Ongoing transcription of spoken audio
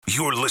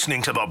You're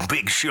listening to The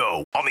Big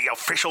Show on the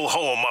official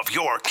home of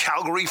your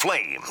Calgary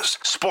Flames.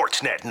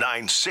 Sportsnet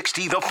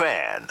 960 The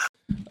Fan.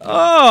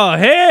 Oh,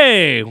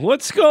 hey,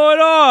 what's going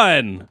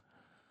on?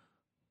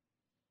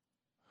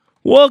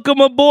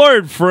 Welcome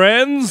aboard,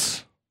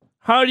 friends.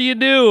 How do you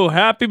do?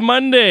 Happy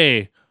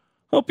Monday.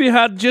 Hope you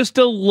had just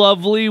a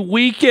lovely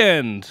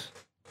weekend.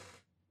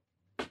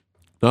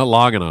 Not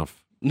long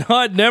enough. No,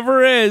 it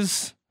never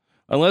is.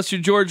 Unless you're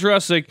George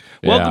Russick.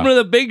 Welcome to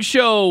The Big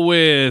Show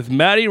with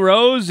Matty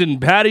Rose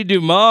and Patty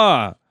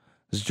Dumas.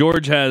 As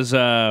George has,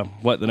 the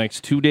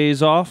next 2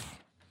 days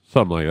off?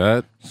 Something like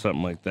that.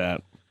 Something like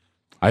that.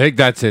 I think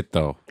that's it,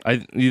 though.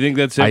 You think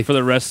that's it for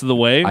the rest of the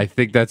way? I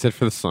think that's it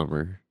for the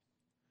summer.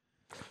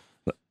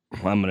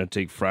 I'm going to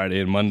take Friday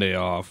and Monday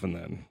off, and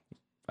then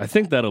I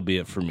think that'll be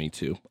it for me,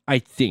 too. I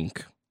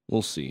think.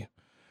 We'll see.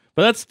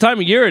 But that's the time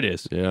of year it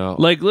is. Yeah.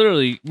 Like,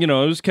 literally, I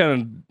was kind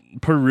of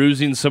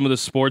perusing some of the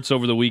sports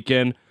over the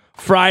weekend.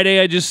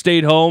 Friday, I just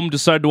stayed home,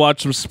 decided to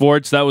watch some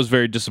sports. That was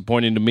very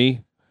disappointing to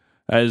me,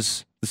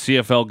 as the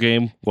CFL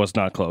game was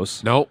not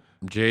close. Nope.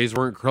 Jays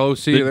weren't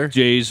close either. The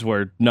Jays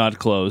were not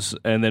close.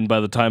 And then by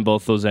the time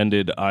both those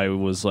ended, I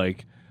was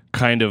like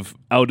kind of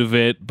out of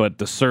it, but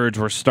the Surge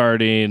were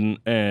starting,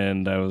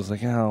 and I was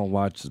like, I'll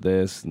watch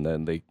this. And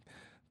then they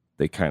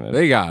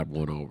got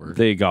one over.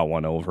 They got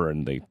one over,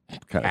 and they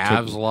kind of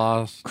Avs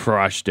lost.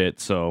 Crushed it.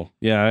 So,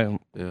 yeah.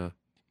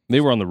 They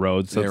were on the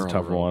road, so that's a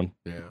tougher one.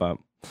 Yeah. But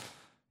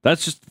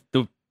that's just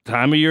the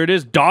time of year it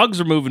is.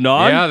 Dogs are moving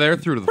on. Yeah, they're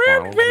through to the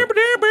final.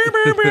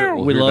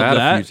 We love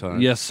that. A few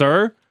times. Yes,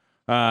 sir.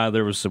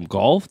 There was some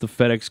golf, the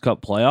FedEx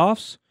Cup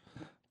playoffs,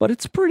 but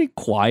it's pretty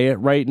quiet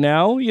right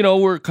now.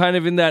 We're kind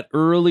of in that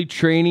early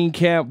training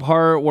camp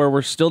part where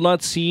we're still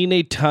not seeing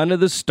a ton of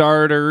the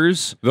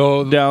starters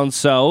down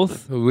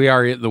south. We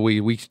are in the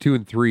weeks 2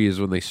 and 3 is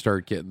when they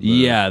start getting.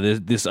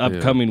 This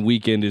upcoming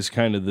weekend is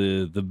kind of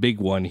the big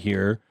one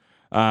here.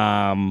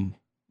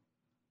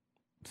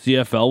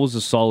 CFL was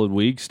a solid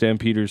week.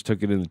 Stampeders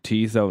took it in the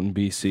teeth out in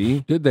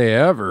BC. Did they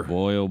ever?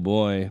 Boy, oh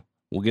boy.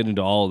 We'll get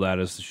into all of that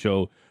as the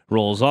show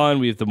rolls on.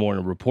 We have the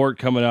morning report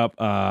coming up.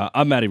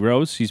 I'm Matty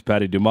Rose. He's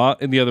Patty Dumas.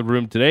 In the other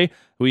room today,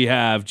 we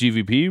have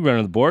GVP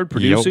running the board,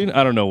 producing. Yep.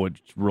 I don't know what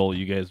role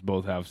you guys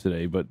both have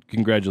today, but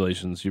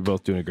congratulations. You're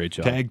both doing a great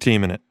job. Tag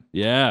teaming it.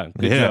 Yeah,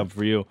 good job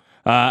for you.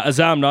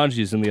 Azam Nanji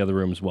is in the other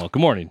room as well.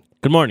 Good morning.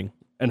 Good morning.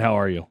 And how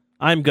are you?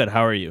 I'm good.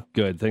 How are you?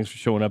 Good. Thanks for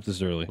showing up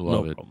this early.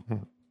 Love it.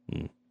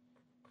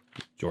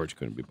 George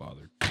couldn't be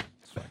bothered.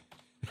 It's fine.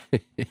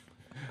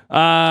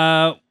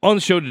 On the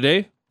show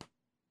today,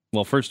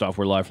 well, first off,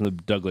 we're live from the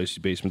Doug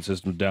Lacey Basement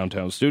Systems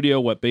downtown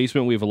studio. Wet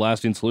basement. We have a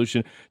lasting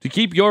solution to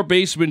keep your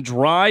basement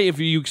dry. If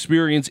you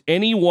experience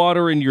any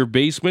water in your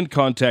basement,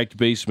 contact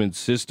Basement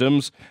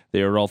Systems.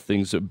 They are all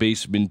things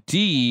Basement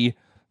D.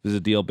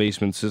 Visit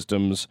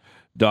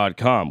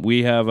dlbasementsystems.com.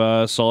 We have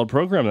a solid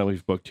program that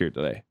we've booked here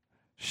today.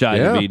 Shai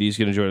Davidi is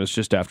going to join us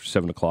just after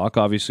 7 o'clock.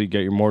 Obviously,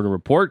 get your morning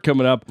report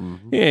coming up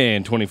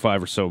in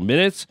 25 or so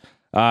minutes.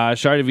 Shai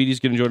Davidi is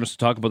going to join us to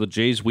talk about the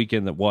Jays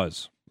weekend that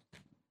was.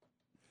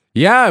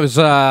 Yeah, it was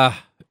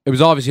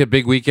obviously a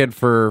big weekend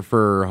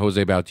for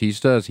Jose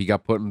Bautista as he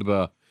got put into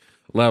the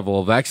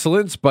level of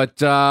excellence, but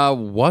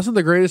wasn't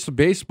the greatest of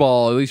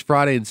baseball, at least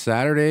Friday and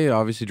Saturday,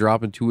 obviously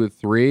dropping 2 of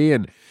 3,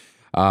 and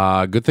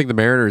good thing the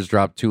Mariners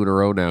dropped 2 in a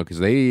row now because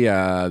they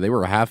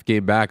were a half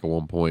game back at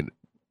one point.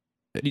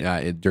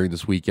 During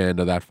this weekend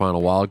of that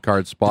final wild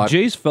card spot. The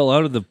Jays fell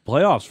out of the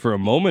playoffs for a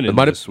moment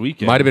this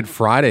weekend. Might have been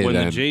Friday when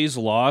then. the Jays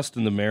lost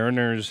and the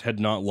Mariners had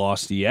not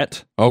lost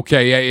yet.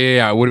 Okay,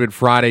 yeah. It would have been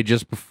Friday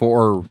just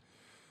before,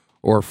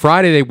 or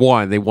Friday they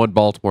won. They won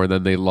Baltimore, and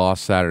then they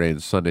lost Saturday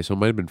and Sunday, so it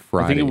might have been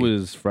Friday. I think it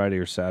was Friday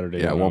or Saturday.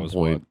 Yeah, at one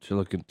point.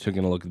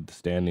 Taking a look at the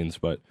standings,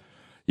 but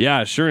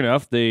yeah, sure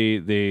enough,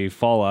 they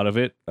fall out of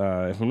it.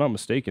 If I'm not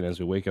mistaken, as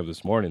we wake up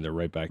this morning, they're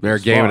right back. They're a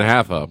game and a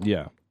half up.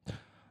 Yeah.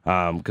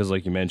 Because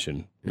like you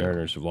mentioned,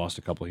 Mariners have lost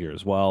a couple here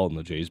as well, and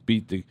the Jays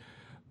beat the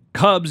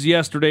Cubs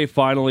yesterday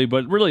finally.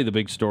 But really the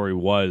big story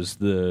was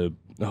the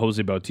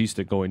Jose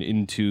Bautista going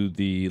into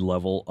the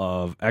level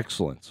of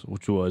excellence,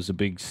 which was a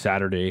big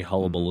Saturday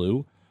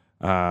hullabaloo.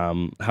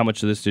 How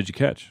much of this did you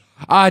catch?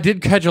 I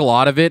did catch a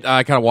lot of it.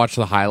 I kind of watched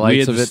the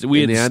highlights of it.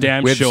 We had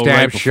Stamp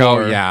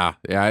show. Yeah.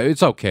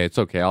 It's okay.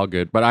 All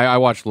good. But I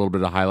watched a little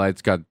bit of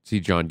highlights. Got to see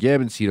John Gibb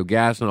and Cito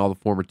Gaston, all the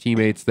former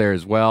teammates there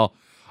as well.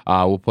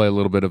 We'll play a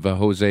little bit of a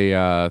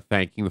Jose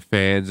thanking the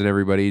fans and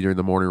everybody during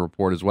the morning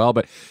report as well.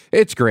 But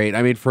it's great.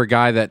 I mean, for a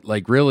guy that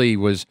really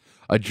was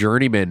a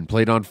journeyman,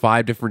 played on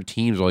 5 different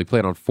teams. Well, he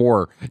played on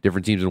 4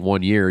 different teams in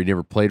 1 year. He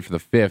never played for the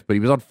 5th, but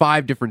he was on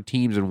 5 different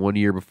teams in 1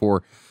 year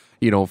before,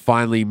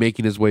 finally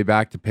making his way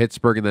back to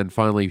Pittsburgh and then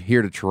finally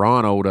here to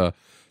Toronto to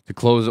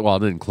close it. Well,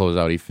 it didn't close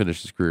out. He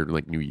finished his career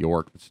in New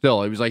York, but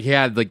still, it was he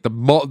had the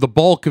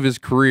bulk of his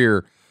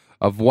career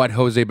of what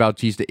Jose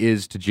Bautista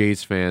is to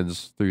Jays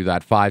fans through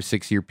that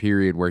 5-6 year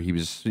period where he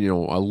was,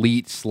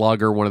 elite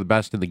slugger, one of the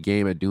best in the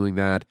game at doing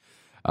that.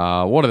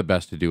 One of the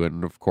best to do it.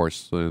 And of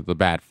course, the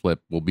bat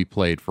flip will be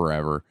played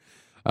forever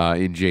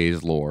in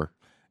Jays lore.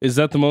 Is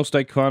that the most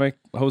iconic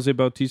Jose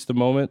Bautista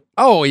moment?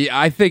 Oh, yeah,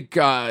 I think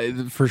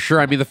for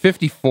sure. I mean, the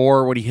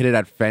 54 when he hit it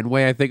at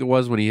Fenway, I think it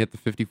was when he hit the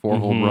 54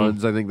 home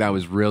runs. I think that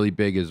was really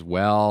big as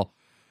well.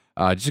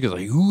 Just because,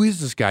 like, who is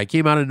this guy?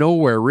 Came out of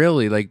nowhere,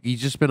 really. Like, he's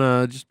just been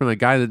a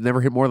guy that never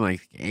hit more than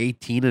like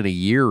 18 in a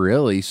year,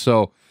 really.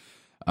 So,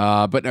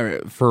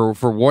 but for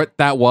what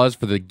that was,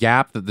 for the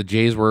gap that the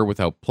Jays were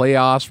without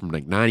playoffs from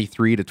like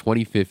 93 to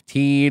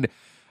 2015,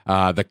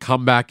 the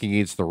comeback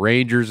against the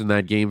Rangers in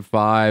that Game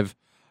 5.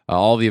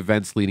 All the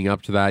events leading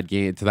up to that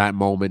game, to that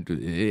moment,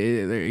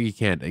 you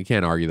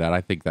can't argue that. I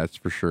think that's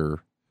for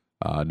sure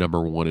number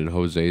one in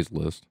Jose's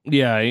list.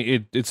 Yeah,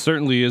 it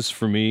certainly is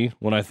for me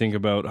when I think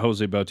about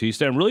Jose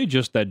Bautista and really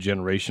just that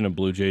generation of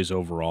Blue Jays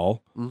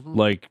overall.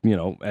 Like,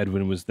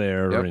 Edwin was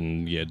there,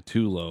 and you had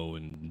Tulo,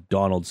 and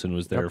Donaldson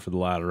was there for the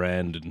latter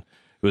end, and it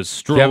was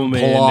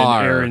Stroman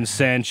and Aaron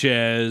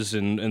Sanchez,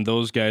 and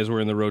those guys were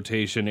in the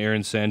rotation.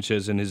 Aaron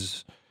Sanchez and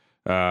his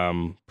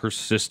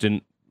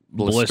persistent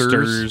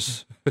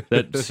blisters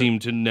that seem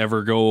to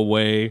never go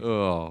away.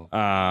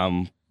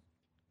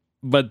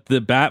 But the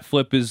bat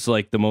flip is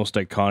like the most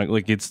iconic.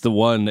 Like, it's the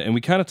one, and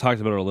we kind of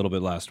talked about it a little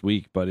bit last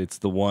week, but it's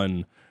the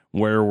one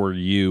where were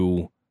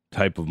you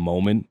type of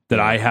moment that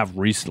I have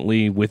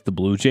recently with the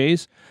Blue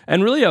Jays.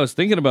 And really, I was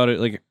thinking about it,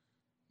 like,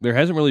 there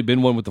hasn't really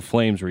been one with the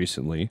Flames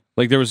recently.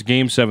 Like, there was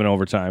Game 7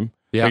 overtime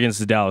against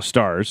the Dallas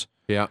Stars.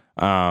 But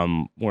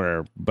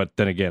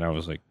then again, I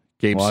was like,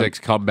 Game 6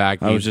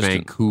 comeback against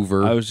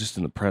Vancouver. I was just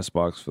in the press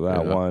box for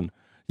that one.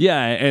 Yeah,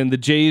 and the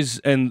Jays,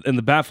 and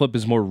the bat flip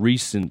is more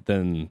recent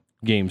than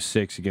Game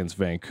 6 against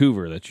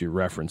Vancouver that you're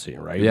referencing,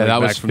 right? Yeah,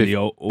 that was from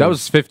that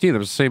was 15. That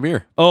was the same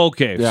year. Oh,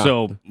 okay,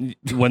 so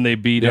when they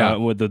beat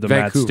with the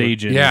Matt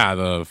Stajan,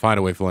 the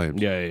Findaway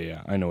Flames.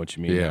 Yeah, I know what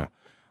you mean. Yeah,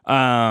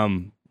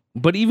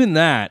 but even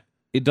that,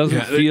 it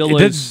doesn't feel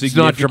as significant. It's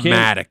not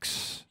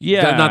dramatics.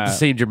 Yeah, not the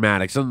same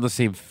dramatics. Not the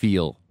same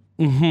feel.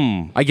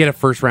 I get a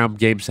first round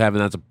Game 7.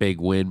 That's a big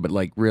win, but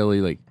like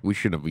really, like we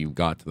shouldn't have even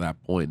got to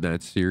that point in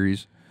that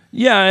series.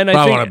 Yeah, and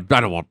I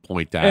don't want to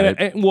point at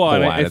it.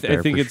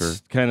 I think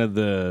it's kind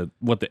of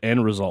what the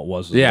end result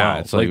was. Well.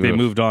 It's like they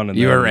moved on, and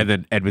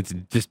then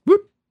Edmonton just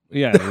whoop.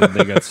 Yeah,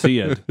 they got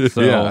CI'd.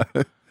 So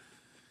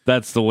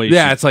that's the way.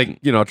 Yeah, it's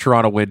like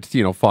Toronto went,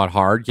 fought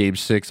hard, Game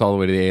 6 all the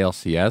way to the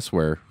ALCS,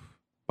 where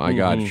my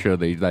God,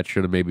 that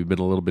should have maybe been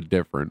a little bit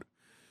different.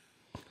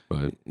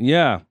 But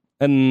yeah,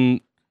 and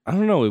I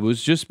don't know. It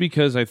was just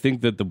because I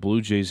think that the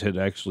Blue Jays had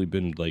actually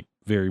been like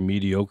very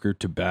mediocre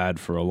to bad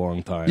for a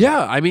long time.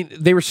 Yeah, I mean,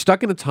 they were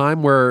stuck in a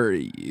time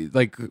where,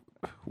 like,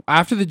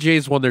 after the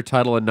Jays won their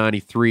title in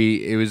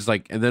 '93, it was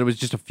like, and then it was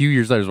just a few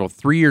years later,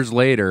 3 years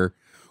later,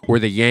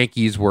 where the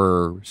Yankees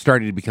were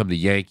starting to become the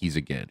Yankees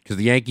again, because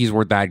the Yankees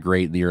weren't that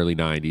great in the early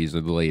 '90s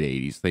and the late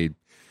 '80s. It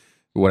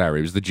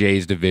was the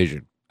Jays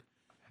division.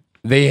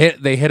 They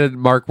hit a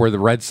mark where the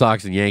Red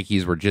Sox and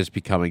Yankees were just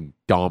becoming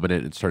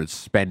dominant and started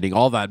spending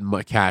all that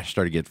cash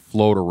started to get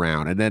flowed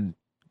around, and then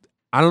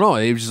I don't know.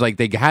 It was just like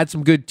they had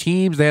some good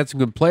teams, they had some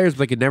good players, but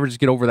they could never just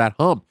get over that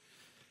hump.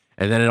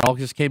 And then it all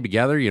just came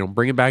together.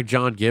 Bringing back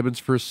John Gibbons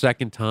for a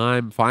second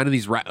time, finding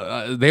these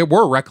they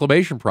were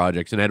reclamation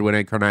projects in Edwin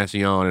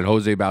Encarnacion and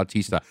Jose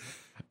Bautista.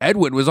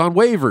 Edwin was on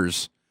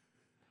waivers.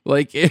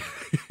 Like it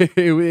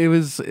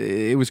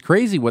was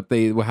crazy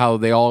how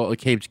they all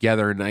came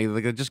together, and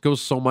it just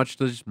goes so much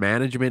to just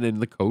management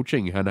and the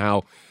coaching and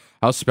how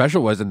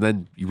special it was. And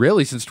then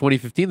really since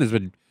 2015, there's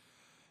been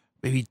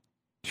maybe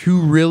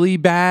 2 really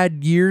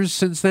bad years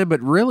since then,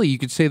 but really you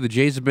could say the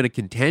Jays have been a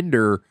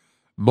contender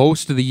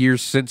most of the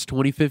years since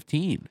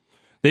 2015.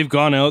 They've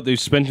gone out, they've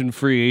spent in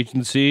free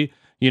agency,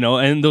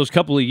 and those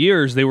couple of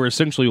years they were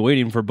essentially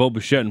waiting for Bo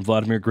Bichette and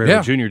Vladimir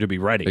Guerrero Jr. to be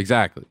ready.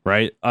 Exactly.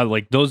 Right?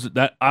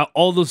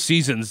 All those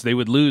seasons they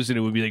would lose, and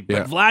it would be like,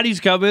 but Vladdy's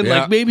coming,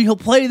 like maybe he'll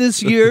play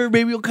this year,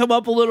 maybe he'll come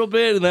up a little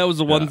bit, and that was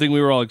the one thing we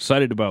were all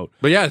excited about.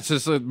 But yeah, it's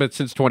just but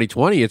since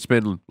 2020, it's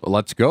been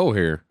let's go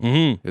here.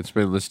 It's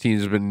been this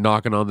team's been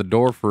knocking on the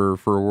door for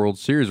a World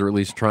Series, or at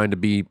least trying to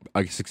be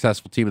a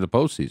successful team in the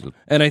postseason.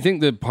 And I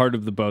think that part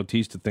of the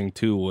Bautista thing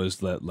too was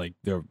that like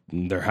there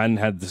hadn't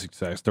had the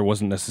success. There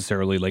wasn't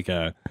necessarily like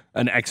an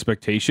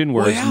expectation,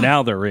 whereas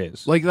now there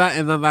is. Like that,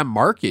 and then that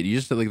market, you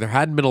just like there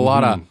hadn't been a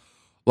lot of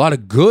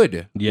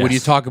good when you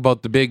talk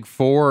about the big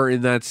 4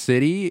 in that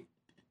city,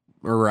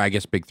 or I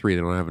guess big 3.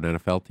 They don't have an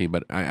NFL team,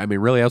 but I mean,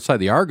 really outside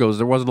the Argos,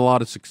 there wasn't a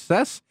lot of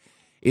success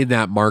in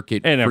that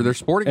market for their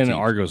sporting teams. And the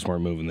Argos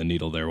weren't moving the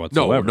needle there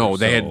whatsoever. No,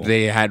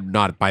 they had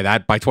not by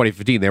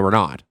 2015 they were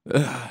not.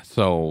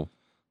 So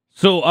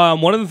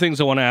one of the things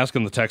I want to ask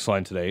on the text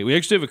line today, we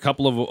actually have a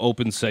couple of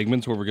open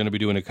segments where we're going to be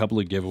doing a couple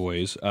of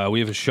giveaways. We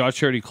have a Shot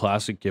Charity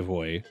Classic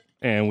giveaway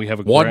and we have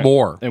a One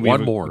more. and we One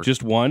have a- more.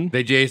 just one.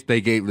 They gave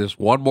this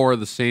one more of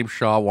the same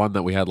Shaw one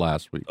that we had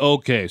last week.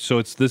 Okay,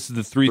 so this is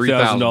the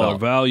 $3,000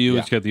 value. Yeah.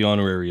 It's got the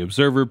honorary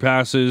observer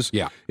passes.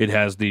 Yeah. It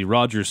has the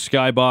Rogers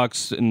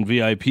Skybox and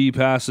VIP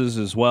passes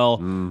as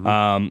well.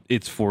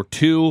 It's for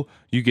 2.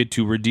 You get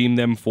to redeem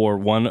them for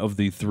one of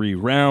the 3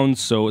 rounds.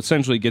 So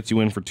essentially, it gets you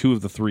in for 2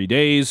 of the 3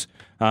 days.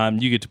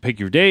 You get to pick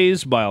your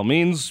days, by all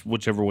means,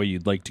 whichever way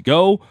you'd like to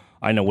go.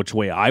 I know which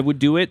way I would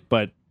do it,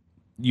 but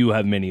you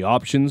have many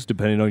options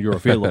depending on your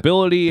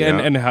availability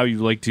and how you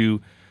like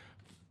to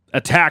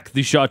attack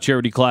the Shaw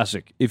Charity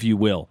Classic, if you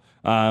will.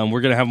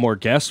 We're going to have more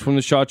guests from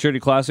the Shaw Charity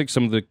Classic,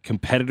 some of the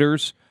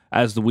competitors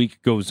as the week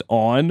goes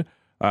on.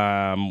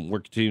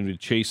 We're continuing to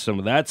chase some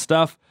of that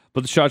stuff.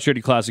 But the Shaw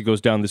Charity Classic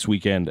goes down this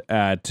weekend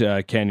at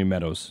Canyon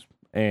Meadows,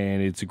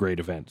 and it's a great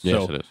event.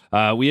 Yes, so it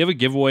is. we have a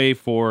giveaway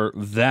for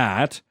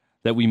that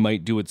we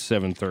might do at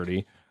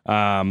 7:30.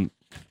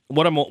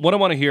 What I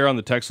want to hear on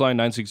the text line,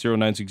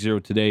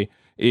 960-960 today,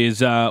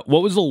 is what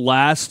was the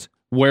last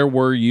where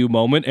were you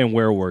moment, and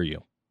where were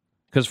you?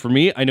 Because for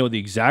me, I know the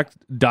exact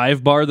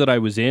dive bar that I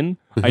was in.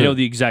 I know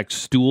the exact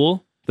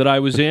stool that I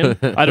was in.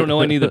 I don't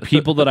know any of the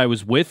people that I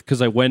was with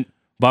because I went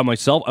by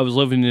myself. I was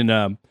living in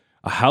a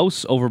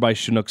house over by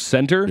Chinook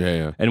Center,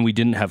 and we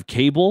didn't have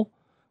cable.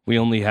 We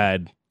only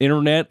had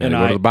internet, and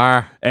go to the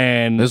bar.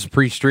 And This is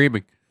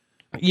pre-streaming.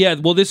 yeah,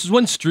 well, this is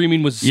when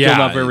streaming was still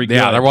not very good.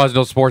 Yeah, there was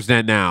no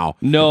Sportsnet now.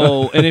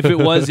 No, and if it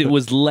was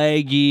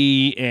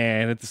laggy,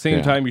 and at the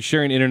same time, you're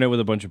sharing internet with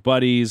a bunch of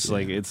buddies.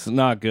 Like, it's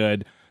not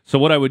good. So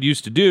what I would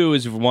used to do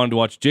is if I wanted to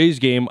watch Jay's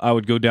game, I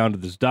would go down to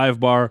this dive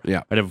bar.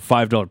 Yeah. I'd have a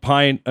 $5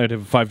 pint. I'd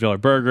have a $5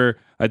 burger.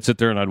 I'd sit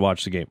there and I'd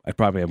watch the game. I'd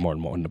probably have more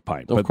than one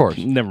pint. Of course.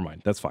 Never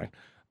mind. That's fine.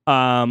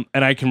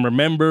 And I can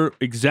remember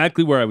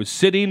exactly where I was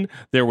sitting.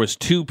 There was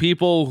 2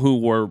 people who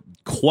were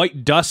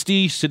quite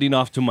dusty sitting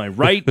off to my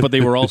right, but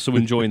they were also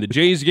enjoying the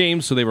Jays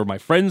game, so they were my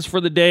friends for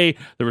the day.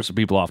 There were some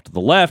people off to the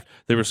left.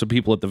 There were some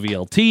people at the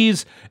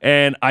VLTs,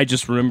 and I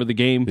just remember the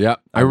game. Yeah,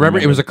 I remember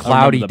it was a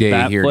cloudy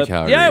day here in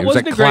Calgary. Yeah, it was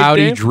wasn't a a great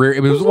cloudy, day. dreary.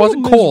 It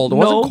wasn't cold. It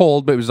wasn't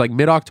cold, but it was like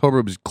mid-October.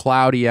 It was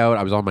cloudy out.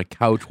 I was on my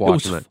couch It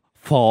watching was it.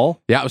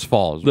 fall. Yeah, it was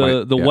fall. It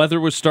was The weather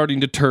was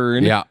starting to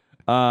turn. Yeah.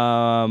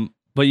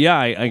 But yeah,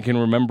 I can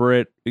remember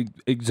it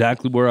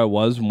exactly where I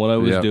was and what I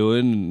was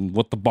doing and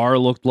what the bar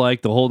looked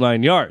like, the whole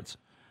 9 yards.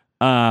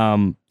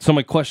 So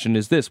my question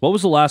is this: what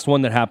was the last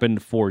one that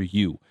happened for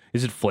you?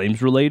 Is it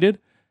Flames related?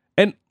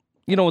 And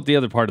you know what the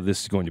other part of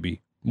this is going to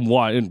be?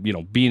 Why,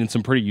 being in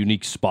some pretty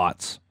unique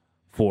spots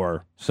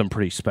for some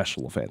pretty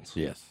special events.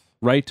 Yes.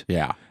 Right?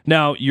 Yeah.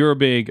 Now, you're a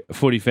big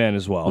footy fan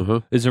as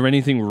well. Is there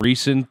anything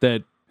recent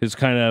that has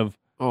kind of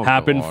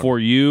happened for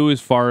you as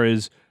far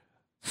as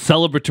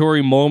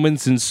celebratory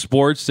moments in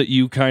sports that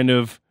you kind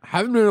of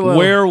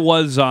where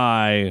was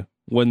I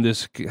when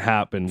this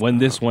happened, when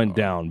this went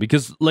down?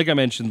 Because like I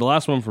mentioned, the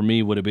last one for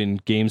me would have been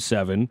Game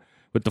 7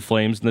 with the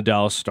Flames and the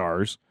Dallas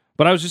Stars,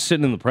 but I was just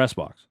sitting in the press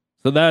box.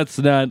 So that's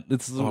not,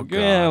 it's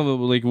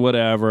like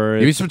whatever.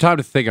 Give me some time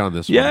to think on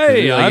this one.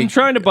 Yeah, I'm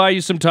trying to buy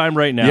you some time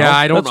right now.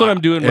 Yeah, That's what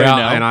I'm doing right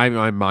now. And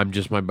I'm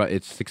just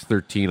it's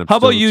 6:13. How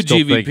about you,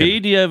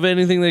 GVP? Do you have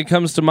anything that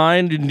comes to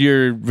mind in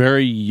your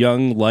very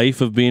young life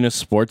of being a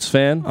sports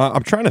fan?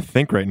 I'm trying to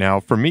think right now.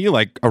 For me,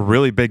 like a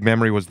really big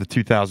memory was the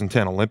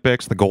 2010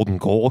 Olympics, the golden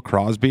goal,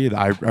 Crosby.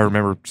 I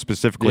remember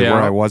specifically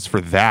where I was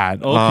for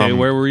that. Okay,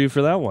 where were you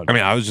for that one? I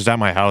mean, I was just at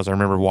my house. I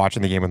remember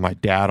watching the game with my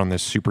dad on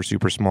this super,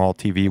 super small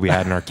TV we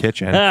had in our kitchen.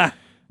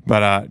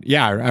 But I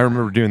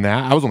remember doing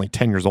that. I was only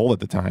 10 years old at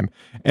the time.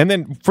 And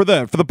then for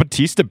the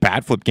Batista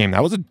bat flip game,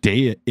 that was a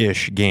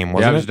day-ish game,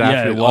 wasn't it?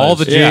 It was. All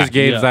the Jays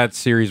games that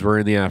series were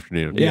in the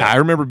afternoon. Yeah, I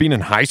remember being in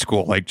high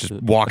school, like just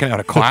walking out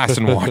of class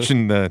and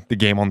watching the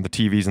game on the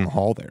TVs in the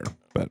hall there.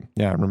 But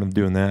yeah, I remember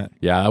doing that.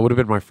 Yeah, that would have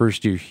been my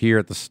first year here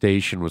at the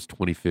station was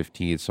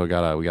 2015. So we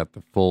got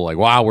the full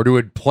wow, we're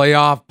doing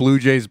playoff Blue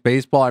Jays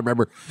baseball. I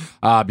remember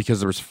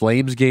because there was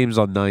Flames games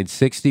on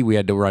 960. We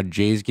had to run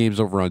Jays games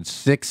over on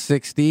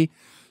 660.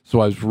 So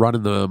I was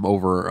running them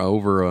over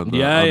on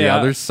the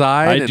other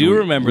side. I do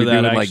remember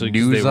that doing, actually.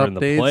 News they were updates. in the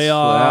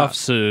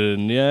playoffs,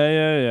 and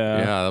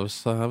yeah.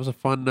 That was a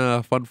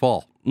fun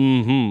fall.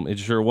 It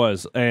sure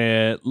was.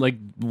 Like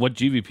what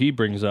GVP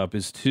brings up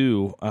is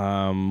too.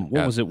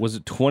 What was it? Was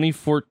it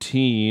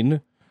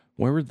 2014?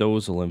 Where were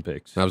those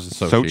Olympics? That was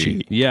in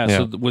Sochi. Yeah.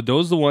 So were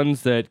those the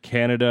ones that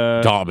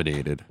Canada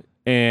dominated,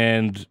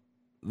 and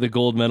the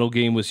gold medal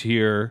game was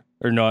here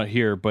or not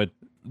here, but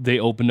they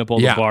opened up all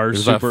the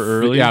bars super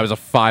early. Yeah, it was a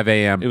 5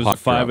 a.m. It was a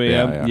 5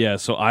 a.m. Yeah,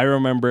 so I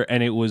remember,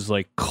 and it was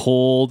like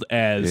cold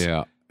as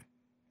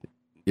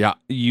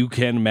you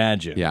can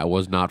imagine. Yeah, it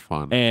was not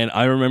fun. And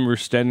I remember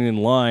standing in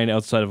line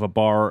outside of a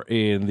bar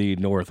in the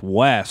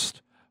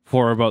Northwest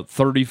for about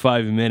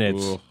 35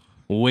 minutes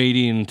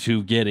waiting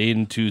to get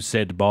into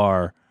said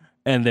bar.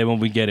 And then when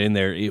we get in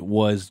there, it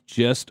was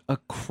just a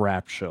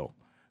crap show.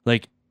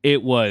 Like,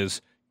 it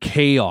was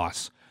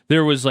chaos.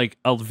 There was like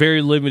a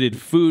very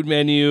limited food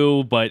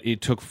menu, but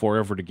it took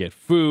forever to get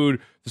food.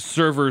 The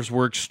servers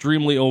were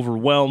extremely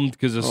overwhelmed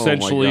because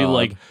essentially God.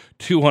 like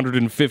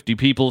 250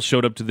 people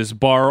showed up to this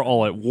bar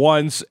all at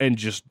once and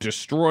just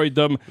destroyed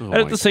them. And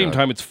at my the same God.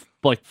 time, it's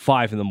like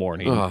 5 a.m.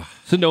 Ugh.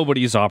 So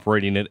nobody's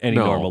operating at any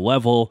No. normal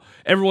level.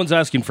 Everyone's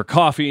asking for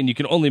coffee, and you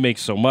can only make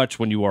so much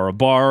when you are a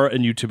bar,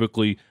 and you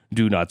typically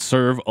do not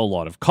serve a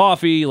lot of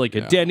coffee, like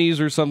a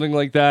Denny's or something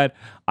like that.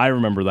 I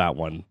remember that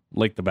one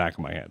like the back of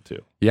my hand, too.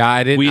 Yeah,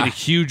 I didn't. We had a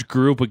huge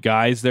group of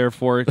guys there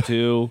for it,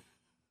 too.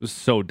 It was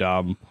so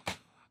dumb.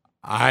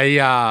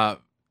 I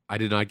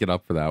did not get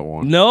up for that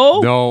one.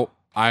 No? No,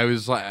 I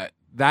was like,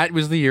 that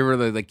was the year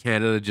where the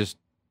Canada just,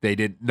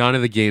 none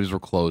of the games were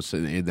close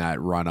in that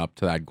run up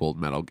to that gold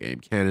medal game.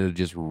 Canada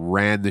just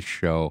ran the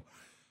show.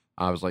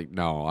 I was like,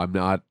 no, I'm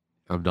not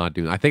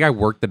doing it. I think I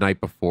worked the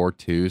night before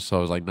too, so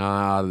I was like,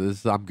 nah,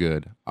 I'm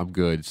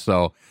good.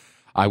 So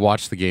I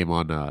watched the game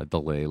on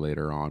delay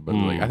later on, but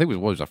like, I think it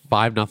was a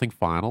 5-0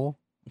 final?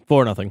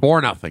 4-0.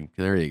 4-0.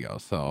 There you go.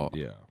 So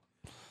Yeah.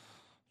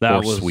 That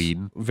Or was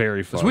Sweden.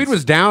 very fun. Sweden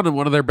was down in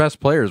one of their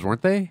best players,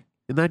 weren't they,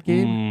 in that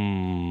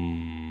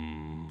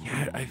game?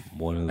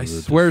 I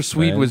swear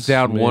Sweden was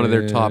down one of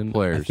their top defensemen.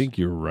 players. I think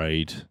you're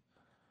right,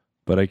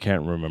 but I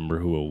can't remember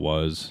who it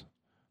was.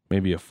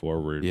 Maybe a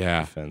forward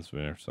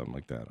defenseman or something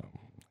like that.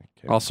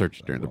 I'll search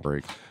it during the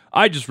break.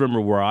 I just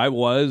remember where I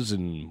was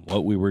and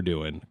what we were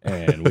doing,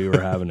 and we were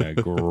having a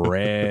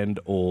grand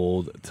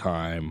old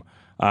time.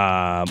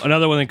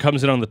 Another one that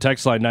comes in on the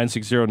text line,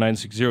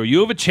 960-960. You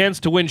have a chance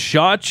to win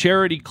Shaw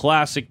Charity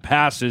Classic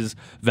passes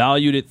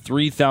valued at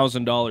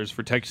 $3,000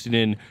 for texting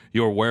in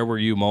your Where Were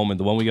You moment.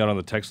 The one we got on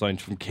the text line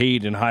from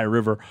Cade in High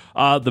River.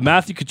 The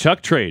Matthew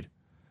Tkachuk trade.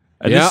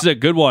 And this is a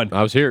good one.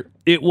 I was here.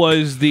 It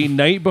was the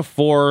night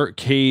before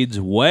Cade's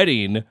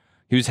wedding.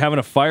 He was having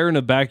a fire in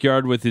the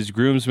backyard with his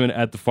groomsmen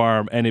at the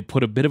farm, and it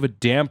put a bit of a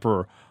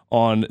damper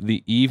on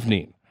the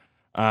evening.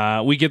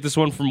 We get this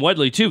one from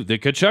Wedley, too, the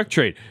Tkachuk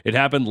trade. It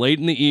happened late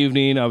in the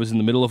evening. I was in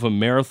the middle of a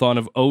marathon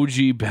of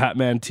OG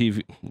Batman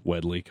TV.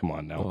 Wedley, come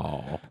on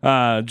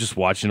now. Just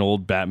watching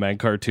old Batman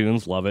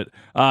cartoons. Love it.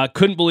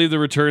 Couldn't believe the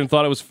return.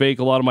 Thought it was fake.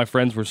 A lot of my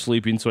friends were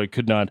sleeping, so I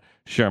could not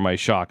share my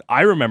shock.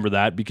 I remember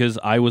that because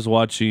I was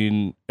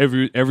watching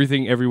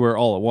Everything Everywhere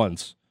All at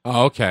Once.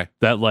 Oh, okay.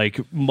 That like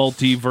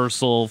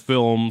multiversal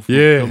film from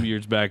some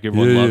years back.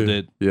 Everyone loved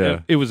it. Yeah.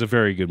 It was a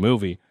very good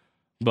movie.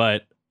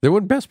 But They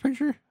won Best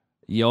Picture?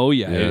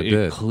 it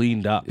did.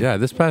 cleaned up. Yeah,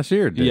 this past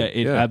year it did. Yeah,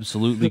 it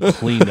absolutely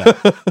cleaned up.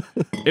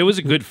 It was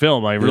a good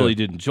film. I really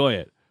did enjoy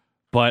it.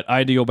 But I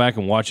had to go back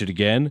and watch it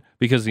again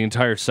because the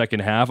entire second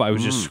half I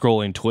was just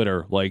scrolling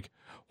Twitter like,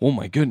 oh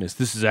my goodness,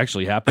 this has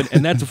actually happened.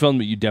 And that's a film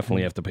that you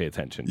definitely have to pay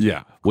attention to.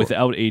 Yeah.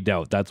 Without a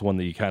doubt. That's one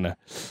that you kind of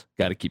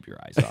got to keep your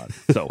eyes on.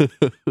 So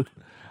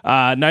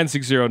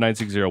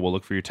 960-960. We'll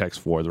look for your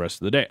text for the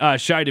rest of the day.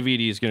 Shai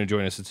Davidi is going to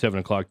join us at 7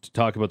 o'clock to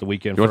talk about the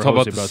weekend. You want to talk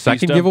about the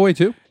second giveaway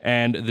too?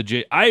 And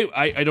the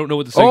I don't know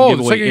what the second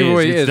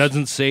giveaway is. It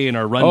doesn't say in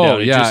our rundown.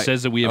 It just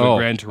says that we have a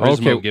Gran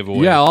Turismo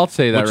giveaway. Yeah, I'll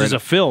say that. Which is a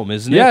film,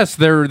 isn't it? Yes,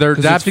 they're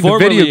adapting the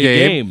video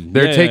game.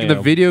 They're taking the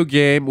Yeah. video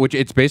game, which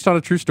it's based on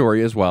a true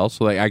story as well.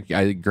 So like,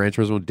 Gran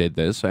Turismo did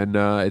this, and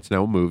it's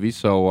now a movie.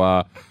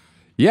 So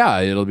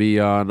it'll be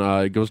on.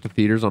 It goes to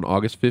theaters on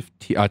August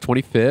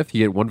 25th.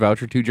 You get 1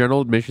 voucher, 2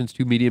 general admissions,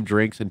 2 medium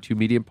drinks, and 2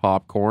 medium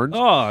popcorns.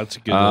 Oh, that's a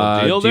good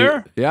little deal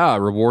there. Yeah,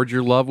 reward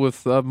your love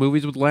with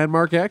movies with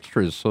Landmark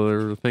extras.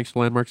 So thanks to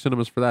Landmark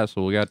Cinemas for that.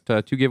 So we got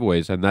 2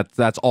 giveaways, and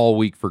that's all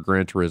week for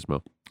Gran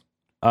Turismo.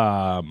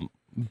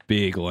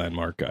 Big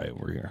Landmark guy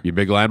over here. You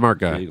big Landmark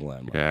guy? Big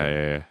Landmark.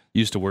 Yeah.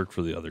 Used to work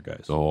for the other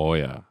guys. Oh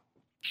yeah.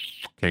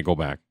 Can't go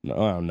back.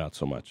 No, not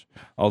so much.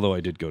 Although I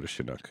did go to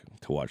Chinook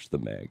to watch the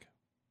Meg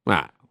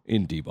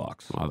in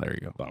D-Box. Oh, there you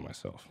go. By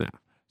myself. Yeah.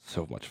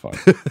 So much fun.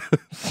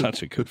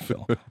 Such a good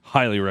film.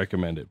 Highly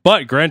recommend it.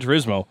 But Gran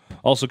Turismo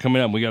also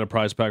coming up. We got a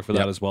prize pack for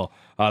that as well.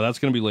 That's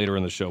going to be later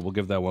in the show. We'll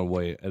give that one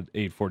away at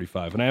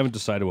 8:45. And I haven't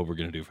decided what we're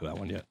going to do for that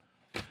one yet.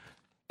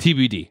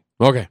 TBD.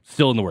 Okay.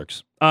 Still in the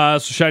works. So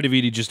Shai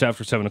Davidi just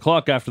after 7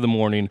 o'clock after the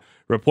morning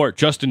report.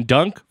 Justin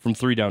Dunk from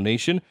 3 Down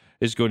Nation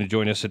is going to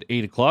join us at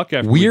 8 o'clock.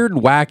 Weird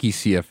and wacky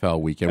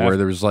CFL weekend where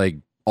there was like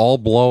all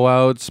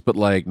blowouts, but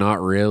like not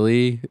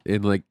really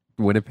in like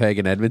Winnipeg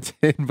and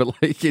Edmonton, but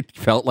like it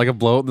felt like a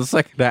blowout in the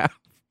second half.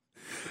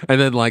 And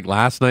then like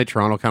last night,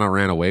 Toronto kind of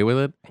ran away with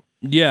it.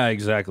 Yeah,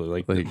 exactly.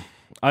 Like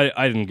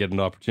I didn't get an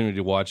opportunity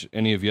to watch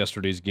any of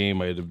yesterday's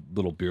game. I had a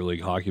little beer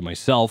league hockey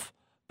myself,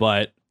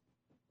 but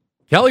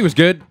Kelly was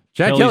good.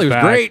 Chad Kelly was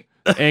back. great.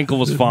 Ankle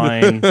was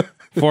fine.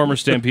 Former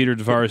Stampeder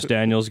Tavares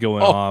Daniels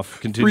going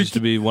off. Continues to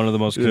be one of the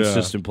most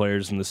consistent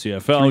players in the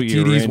CFL. 3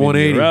 TDs,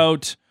 180. Year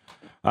out.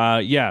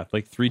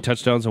 Like 3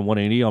 touchdowns and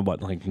 180 on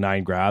like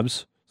 9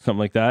 grabs, something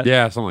like that.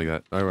 Yeah, something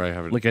like that. I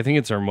have it. Like I think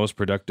it's our most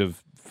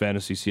productive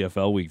fantasy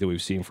CFL week that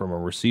we've seen from a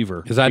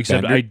receiver. Is that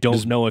except Bender? I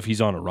don't know if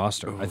he's on a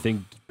roster. I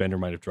think Bender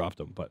might have dropped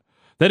him, but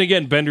then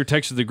again, Bender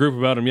texted the group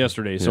about him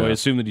yesterday, so I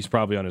assume that he's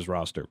probably on his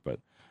roster, but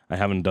I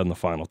haven't done the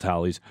final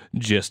tallies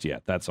just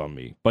yet. That's on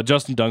me. But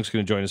Justin Dunk's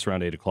going to join us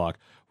around 8 o'clock.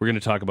 We're going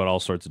to talk about all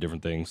sorts of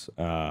different things.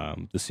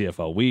 The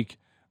CFL week,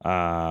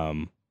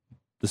 the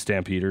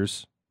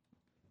Stampeders,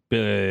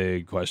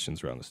 big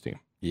questions around this team.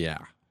 Yeah.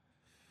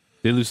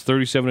 They lose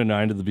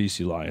 37-9 to the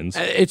BC Lions.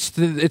 It's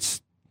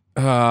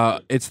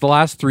the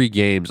last 3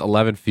 games,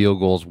 11 field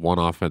goals, 1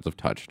 offensive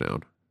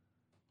touchdown.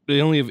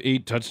 They only have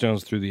 8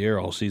 touchdowns through the air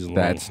all season long.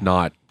 That's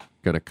not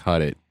going to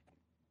cut it.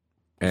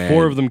 And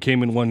 4 of them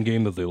came in one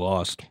game that they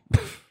lost.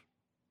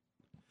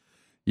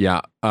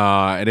 Yeah.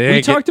 And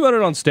We talked about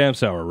it on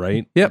Stamps Hour,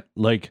 right? Yep.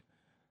 Like,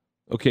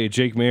 okay,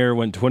 Jake Mayer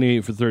went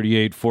 28 for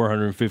 38,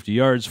 450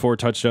 yards, 4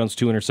 touchdowns,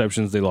 2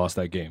 interceptions. They lost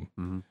that game.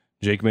 Mm-hmm.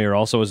 Jake Mayer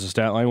also has a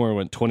stat line where he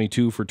went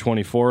 22 for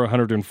 24,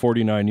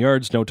 149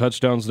 yards, no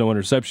touchdowns, no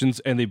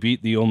interceptions, and they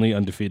beat the only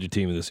undefeated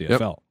team in the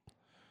CFL.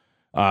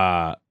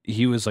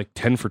 He was like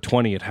 10 for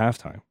 20 at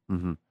halftime.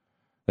 Mm-hmm.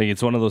 Like,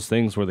 it's one of those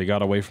things where they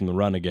got away from the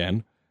run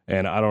again,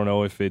 and I don't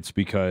know if it's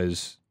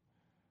because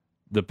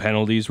the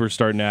penalties were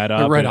starting to add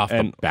up. Right off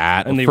the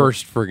bat, and the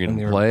first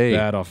friggin' play.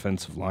 Bad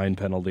offensive line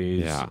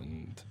penalties. Yeah.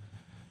 And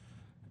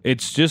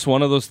it's just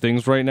one of those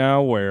things right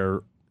now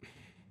where,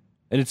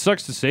 and it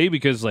sucks to say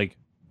because, like,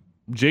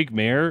 Jake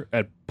Mayer,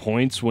 at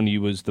points when he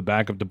was the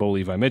backup to Bo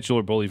Levi Mitchell,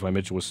 or Bo Levi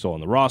Mitchell was still on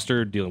the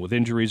roster, dealing with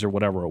injuries or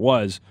whatever it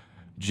was,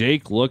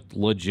 Jake looked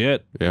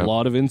legit a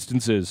lot of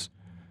instances.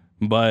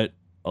 But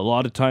a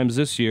lot of times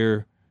this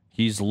year,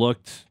 he's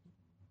looked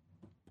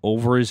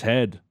over his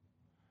head.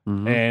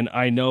 Mm-hmm. And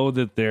I know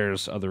that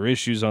there's other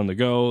issues on the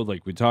go,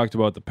 like we talked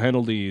about the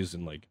penalties,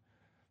 and like,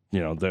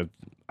 you know,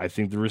 I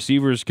think the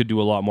receivers could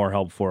do a lot more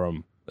help for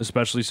him,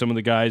 especially some of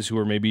the guys who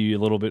are maybe a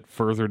little bit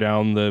further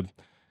down the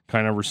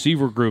kind of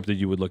receiver group that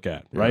you would look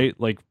at, right?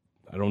 Like,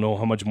 I don't know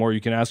how much more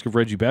you can ask of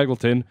Reggie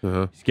Beggleton.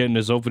 He's getting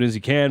as open as he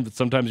can, but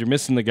sometimes you're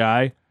missing the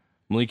guy.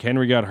 Malik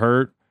Henry got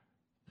hurt.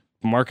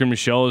 Mark and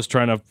Michelle is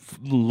trying to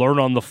learn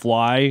on the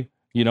fly.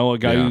 You know, a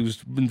guy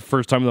who's been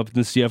first time up in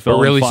the CFL. But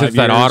really, in 5 since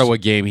years. that Ottawa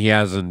game,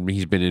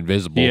 he's been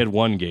invisible. He had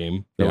one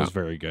game that was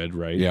very good,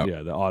 right? Yep.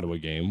 Yeah, the Ottawa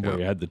game where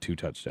he had the 2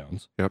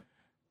 touchdowns. Yep.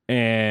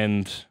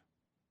 And,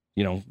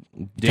 you know,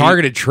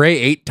 targeted Trey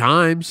 8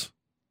 times.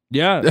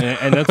 Yeah,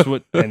 and that's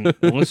what. And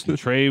listen,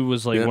 Trey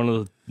was like one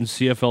of the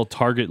CFL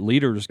target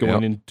leaders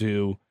going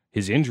into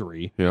his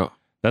injury. Yeah,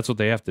 that's what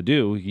they have to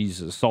do.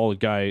 He's a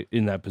solid guy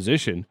in that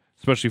position,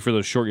 especially for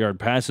those short yard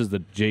passes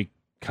that Jake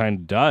kind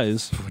of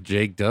does.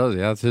 Jake does.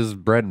 Yeah, that's his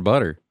bread and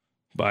butter.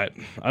 But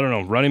I don't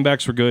know. Running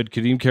backs were good.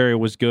 Kadeem Carey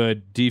was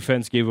good.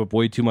 Defense gave up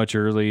way too much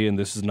early, and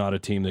this is not a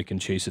team that can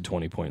chase a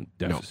 20-point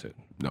deficit.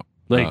 No.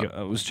 Like,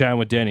 I was chatting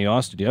with Danny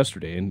Austin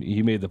yesterday, and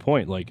he made the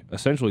point, like,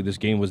 essentially this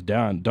game was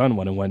done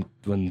when they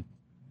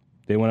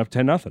went up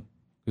 10-0.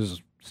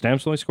 Because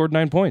Stamps only scored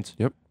 9 points.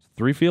 Yep.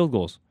 3 field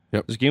goals.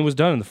 Yep. This game was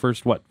done in the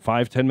first,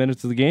 5-10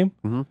 minutes of the game?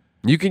 Mm-hmm.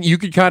 You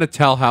can kind of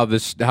tell how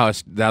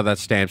that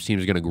Stamps team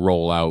is going to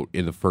roll out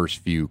in the first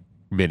few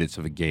minutes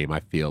of a game.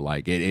 I feel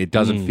like it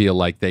doesn't feel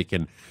like they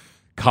can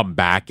come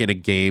back in a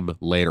game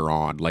later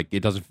on. Like,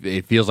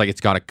 it feels like it's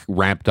got to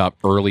ramped up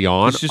early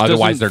on.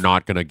 Otherwise, they're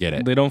not going to get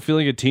it. They don't feel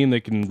like a team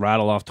that can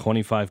rattle off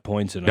 25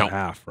 points in a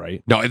half,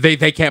 right? No,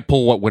 they can't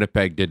pull what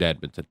Winnipeg did to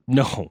Edmonton.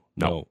 No.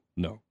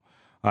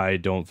 I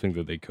don't think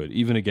that they could,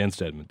 even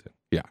against Edmonton.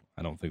 Yeah.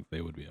 I don't think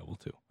they would be able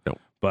to. No.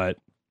 But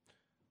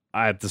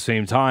at the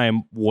same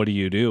time, what do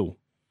you do?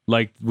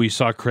 Like, we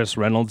saw Chris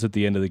Reynolds at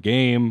the end of the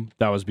game.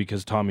 That was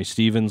because Tommy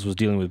Stevens was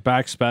dealing with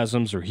back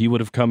spasms, or he would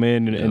have come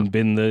in and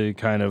been the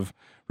kind of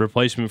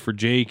replacement for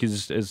Jake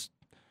as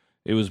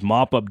it was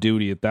mop-up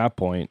duty at that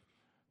point.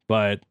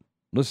 But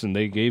listen,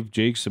 they gave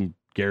Jake some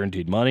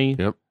guaranteed money.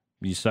 Yep.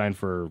 He signed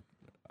for,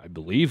 I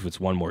believe it's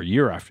 1 more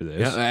year after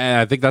this.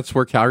 Yeah, I think that's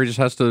where Calgary just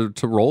has to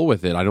roll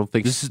with it. I don't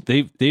think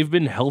they've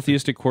been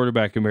healthiest at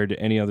quarterback compared to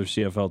any other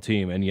CFL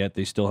team, and yet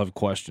they still have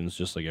questions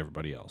just like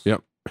everybody else.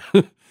 Yep.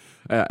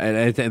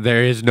 And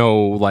there is no,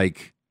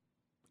 like,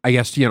 I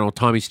guess, you know,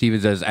 Tommy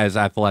Stevens, as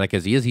athletic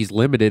as he is, he's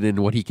limited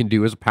in what he can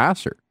do as a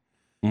passer.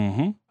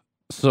 Mm-hmm.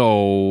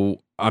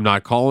 So I'm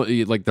not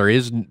calling, like,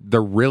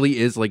 there really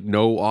is like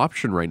no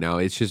option right now.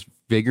 It's just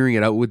figuring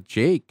it out with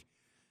Jake.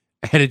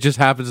 And it just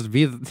happens to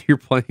be that you're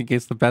playing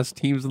against the best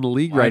teams in the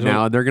league right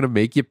now, and they're going to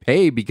make you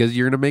pay because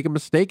you're going to make a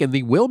mistake, and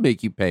they will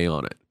make you pay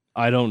on it.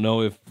 I don't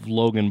know if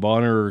Logan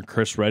Bonner or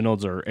Chris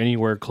Reynolds are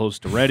anywhere close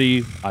to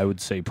ready. I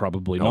would say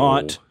probably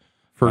not.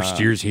 First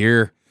year's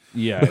here.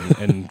 Yeah,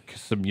 and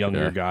some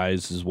younger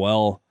guys as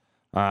well.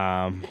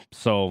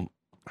 So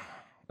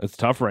it's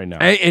tough right now.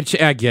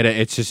 I get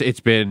it. It's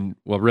been,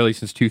 really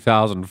since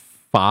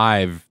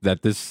 2005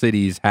 that this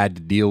city's had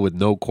to deal with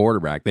no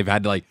quarterback. They've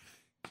had to, like,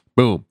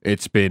 boom,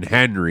 it's been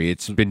Henry,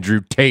 it's been Drew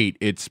Tate,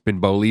 it's been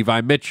Bo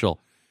Levi Mitchell.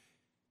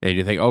 And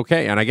you think,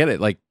 okay, and I get it.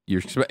 Like, you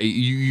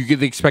get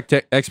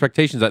the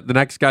expectations that the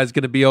next guy's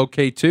going to be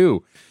okay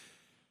too.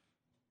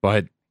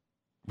 But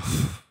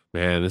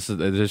man,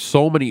 there's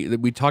so many.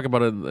 We talk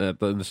about it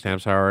in the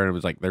Stamps Hour, and it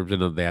was like they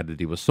had to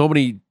deal with so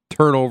many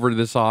turnover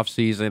this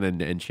offseason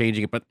and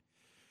changing it. But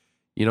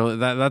you know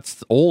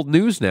that's old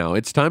news now.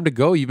 It's time to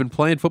go. You've been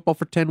playing football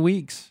for 10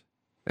 weeks,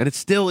 and it's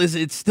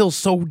still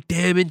so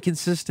damn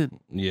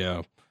inconsistent.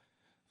 Yeah.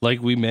 Like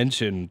we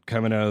mentioned,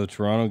 coming out of the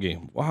Toronto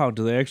game, wow,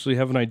 do they actually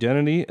have an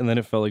identity? And then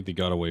it felt like they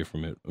got away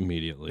from it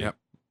immediately. Yep.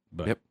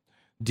 But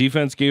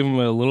Defense gave him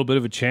a little bit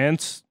of a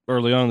chance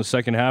early on in the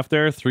second half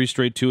there. 3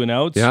 straight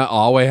 2-and-outs. Yeah,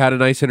 Alway had a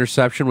nice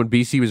interception when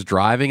BC was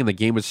driving, and the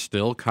game was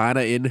still kind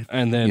of in.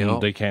 And then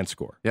they can't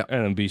score. Yeah.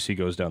 And then BC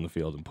goes down the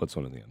field and puts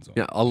one in the end zone.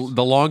 Yeah,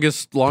 the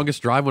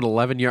longest drive went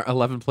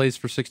 11 plays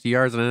for 60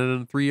 yards and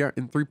ended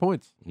in 3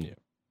 points. Yeah.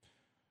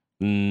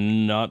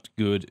 Not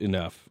good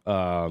enough.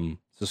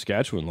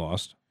 Saskatchewan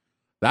lost.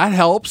 That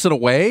helps in a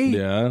way.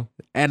 Yeah.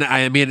 And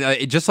I mean,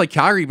 just like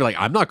Calgary, be like,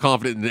 I'm not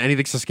confident in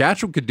anything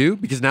Saskatchewan could do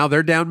because now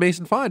they're down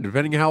Mason Fine.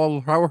 Depending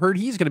on how hurt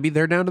he's going to be,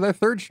 they're down to their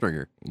third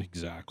stringer.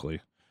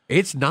 Exactly.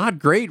 It's not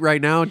great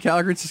right now in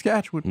Calgary and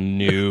Saskatchewan.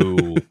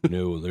 No.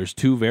 There's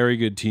 2 very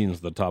good teams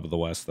at the top of the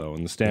West, though,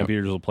 and the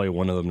Stampeders will play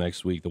one of them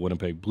next week. The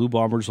Winnipeg Blue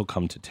Bombers will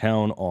come to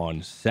town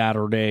on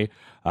Saturday,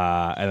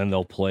 and then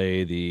they'll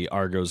play the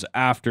Argos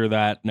after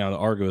that. Now, the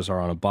Argos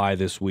are on a bye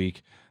this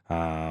week.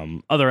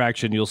 Other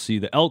action, you'll see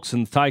the Elks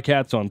and the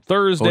Ticats on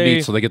Thursday. Oh,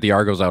 neat. So they get the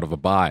Argos out of a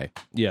bye.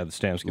 Yeah, the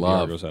Stamps get the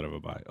Argos out of a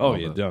bye. Oh,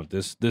 yeah, don't.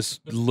 This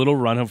little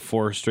run of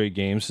 4 straight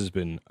games has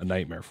been a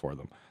nightmare for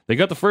them. They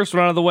got the first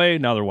one out of the way.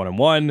 Now they're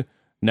 1-1.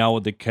 Now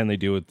what can they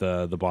do with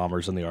the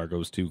Bombers and the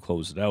Argos to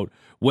close it out?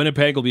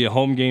 Winnipeg will be a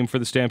home game for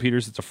the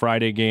Stampeders. It's a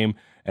Friday game.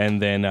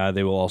 And then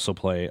they will also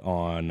play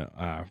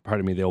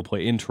they will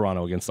play in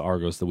Toronto against the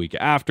Argos the week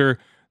after.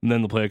 And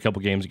then they'll play a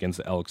couple games against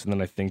the Elks. And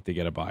then I think they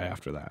get a bye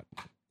after that.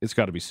 It's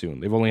got to be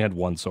soon. They've only had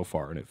one so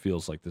far, and it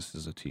feels like this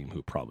is a team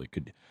who probably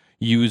could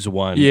use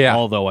one. Yeah.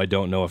 Although I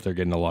don't know if they're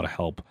getting a lot of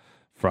help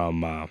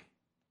from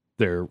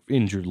their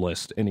injured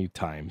list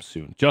anytime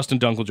soon. Justin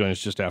Dunk will join us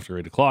just after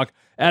 8 o'clock.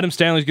 Adam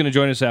Stanley's going to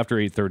join us after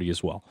 8:30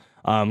 as well.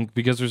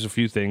 Because there's a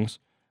few things.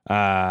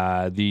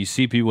 The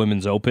CP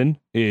Women's Open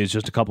is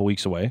just a couple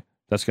weeks away.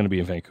 That's going to be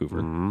in Vancouver.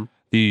 Mm-hmm.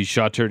 The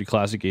Shaw Charity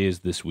Classic is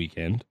this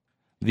weekend.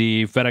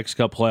 The FedEx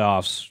Cup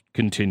playoffs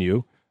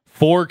continue.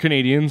 4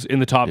 Canadians in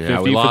the top 50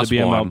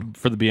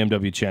 for the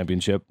BMW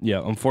Championship.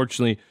 Yeah,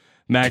 unfortunately,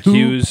 Mac 2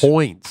 Hughes.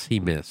 points he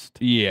missed.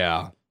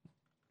 Yeah.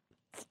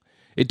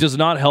 It does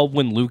not help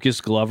when Lucas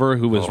Glover,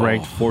 who was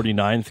ranked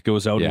 49th,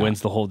 goes out and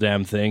wins the whole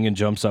damn thing and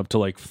jumps up to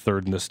like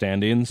 3rd in the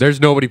standings. There's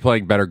nobody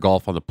playing better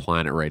golf on the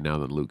planet right now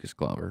than Lucas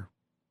Glover.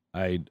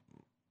 That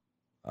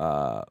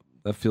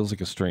feels like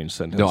a strange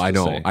sentence. No,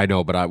 I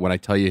know, but when I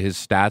tell you his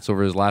stats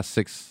over his last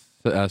six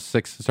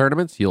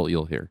tournaments,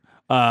 you'll hear.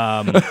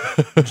 John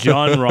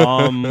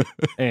Rahm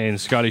and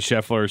Scotty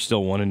Scheffler are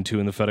still 1 and 2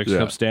 in the FedEx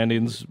Cup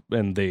standings,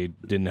 and they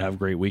didn't have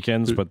great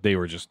weekends, but they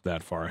were just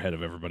that far ahead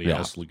of everybody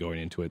else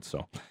going into it.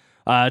 So,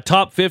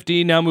 top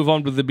 50. Now move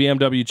on to the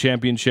BMW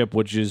Championship,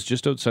 which is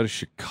just outside of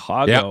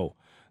Chicago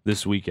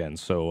this weekend.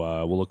 So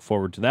we'll look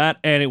forward to that.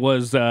 And it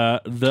was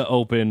the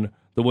Open,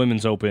 the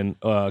Women's Open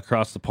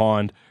across the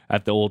pond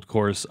at the Old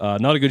Course.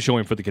 Not a good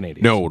showing for the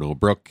Canadians. No,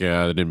 Brooke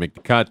didn't make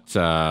the cut.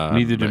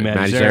 Neither did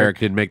Maddie Zarek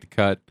didn't make the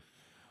cut.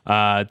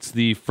 It's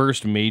the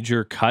first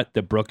major cut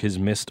that Brooke has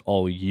missed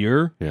all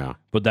year. Yeah.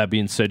 But that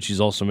being said,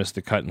 she's also missed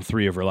the cut in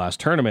 3 of her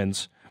last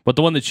tournaments. But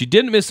the one that she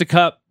didn't miss the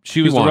cut,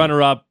 she was the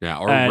runner-up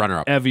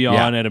at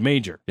Evian at a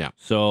major. Yeah.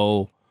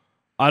 So,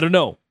 I don't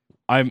know.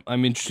 I'm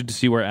interested to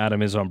see where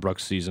Adam is on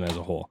Brooke's season as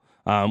a whole.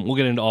 We'll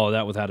get into all of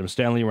that with Adam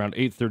Stanley around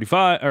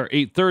 8:35 or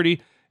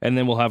 8:30, and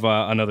then we'll have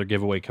another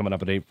giveaway coming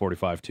up at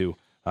 8:45 too,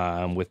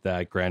 with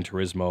that Gran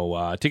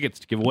Turismo tickets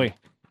to give away.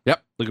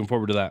 Yep. Looking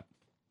forward to that.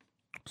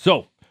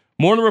 So,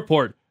 Morning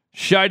Report,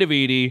 Shy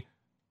Davidi,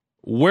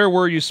 where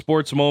were you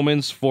sports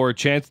moments for a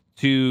chance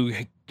to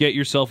get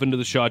yourself into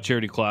the Shaw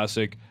Charity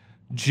Classic?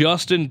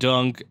 Justin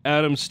Dunk,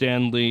 Adam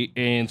Stanley,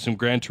 and some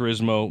Gran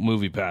Turismo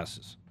movie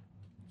passes.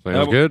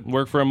 Sounds good.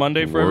 Work for a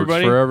Monday for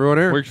everybody? Works for everyone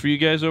here. Works for you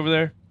guys over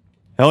there?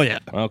 Hell yeah.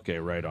 Okay,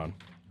 right on.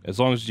 As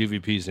long as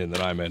GVP's in,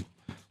 then I'm in.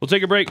 We'll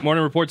take a break.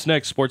 Morning Report's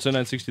next. Sportsnet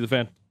 960 The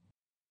Fan.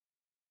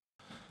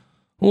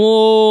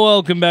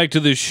 Welcome back to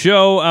the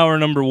show. Hour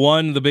number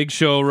 1, the big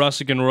show,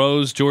 Russick and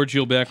Rose. Georgie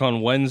will be back on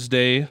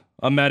Wednesday.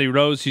 I'm Matty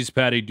Rose. He's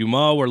Patty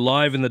Dumas. We're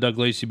live in the Doug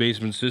Lacey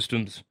Basement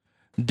Systems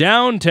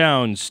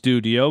downtown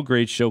studio.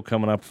 Great show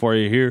coming up for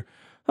you here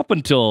up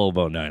until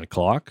about 9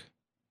 o'clock.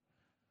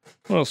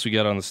 What else we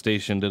got on the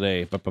station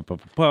today?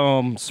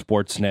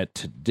 Sportsnet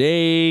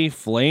Today.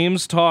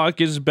 Flames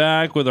Talk is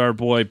back with our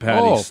boy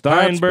Patty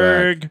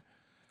Steinberg.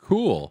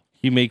 Cool.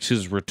 He makes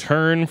his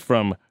return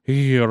from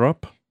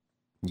Europe.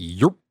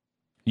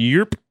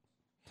 Yerp.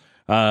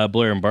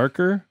 Blair and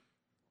Barker.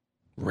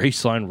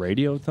 Raceline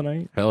Radio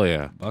tonight. Hell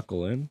yeah.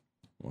 Buckle in.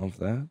 Love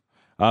that.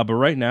 But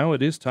right now,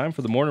 it is time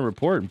for the Morning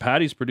Report, and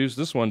Patty's produced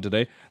this one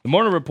today. The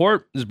Morning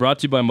Report is brought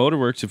to you by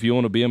Motorworks. If you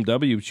own a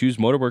BMW, choose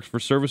Motorworks for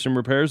service and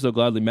repairs. They'll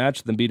gladly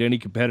match them, beat any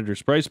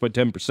competitor's price by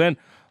 10% on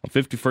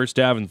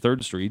 51st Ave and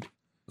 3rd Street,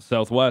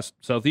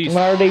 Southeast.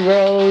 Marty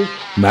Rose.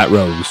 Matt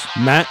Rose.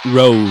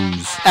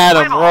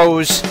 Adam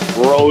Rose.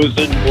 Rose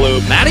and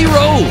blue. Matty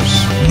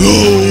Rose.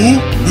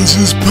 No, this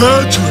is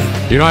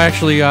Patrick. You know, I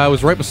actually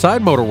was right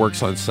beside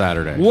Motorworks on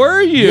Saturday.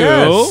 Were you?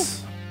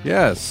 Yes.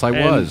 Yes, I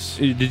And was.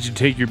 Did you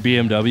take your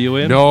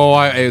BMW in?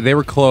 No, they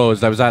were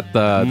closed. I was at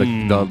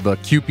the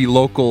CUPE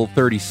Local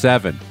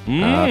 37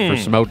 for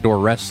some outdoor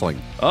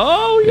wrestling.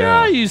 Oh,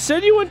 yeah. Yeah. You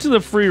said you went to the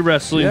free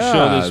wrestling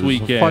show it this was a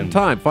weekend.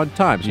 Fun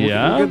time. So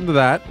Yeah? we'll get into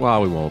that.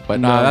 Well, we won't, but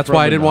No, that's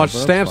why I probably didn't not, watch the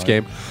but Stamps that's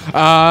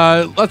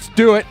game. Let's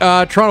do it.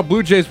 Toronto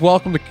Blue Jays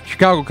welcome the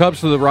Chicago Cubs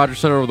to the Rogers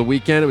Center over the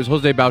weekend. It was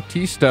Jose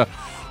Bautista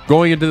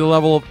going into the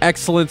level of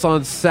excellence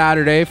on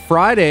Saturday.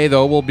 Friday,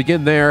 though, we'll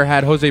begin there.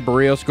 Had Jose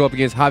Barrios go up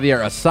against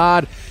Javier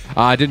Assad.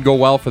 Didn't go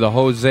well for the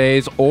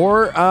Jose's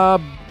or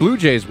Blue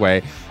Jays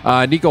way.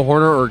 Nico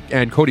Horner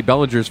and Cody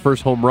Bellinger's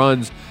first home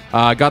runs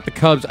got the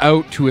Cubs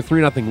out to a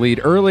 3-0 lead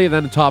early.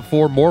 Then in top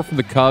four, more from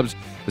the Cubs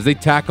as they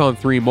tack on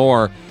three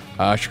more.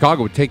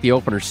 Chicago would take the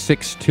opener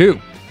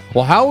 6-2.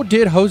 Well, how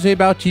did Jose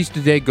Bautista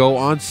Day go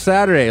on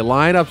Saturday?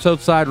 Lineups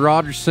outside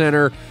Rogers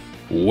Center,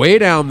 way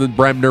down the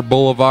Bremner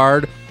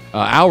Boulevard,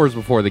 hours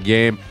before the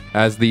game,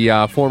 as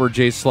the former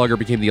Jays slugger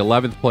became the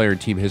 11th player in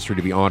team history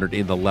to be honored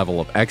in the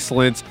level of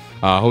excellence.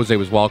 Jose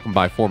was welcomed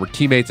by former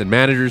teammates and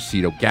managers.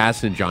 Cito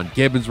Gaston and John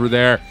Gibbons were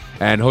there,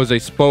 and Jose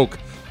spoke,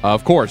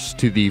 of course,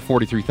 to the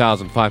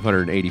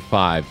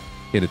 43,585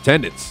 in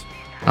attendance.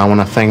 I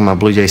want to thank my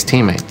Blue Jays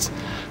teammates,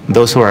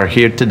 those who are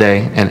here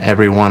today, and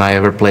everyone I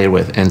ever played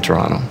with in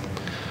Toronto.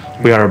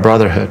 We are a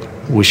brotherhood.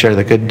 We share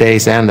the good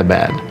days and the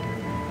bad.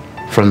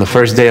 From the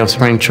first day of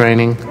spring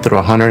training through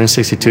a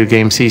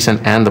 162-game season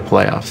and the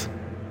playoffs,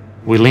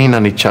 we lean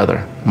on each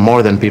other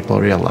more than people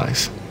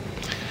realize.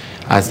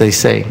 As they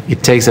say,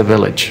 it takes a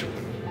village.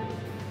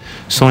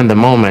 So in the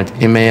moment,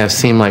 it may have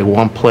seemed like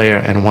one player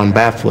and one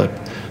bat flip,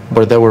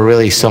 but there were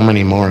really so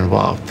many more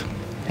involved.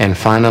 And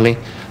finally,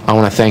 I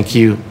want to thank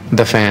you,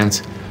 the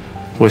fans,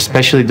 who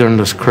especially during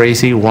those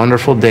crazy,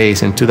 wonderful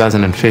days in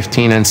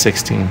 2015 and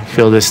 16,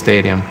 filled this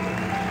stadium,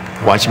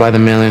 watched by the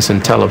millions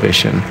on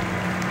television,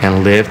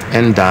 and lived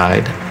and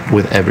died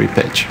with every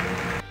pitch.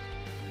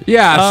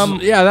 Yeah,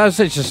 that's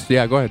it. Just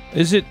go ahead.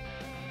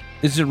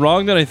 Is it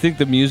wrong that I think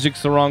the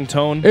music's the wrong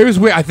tone? It was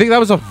weird. I think that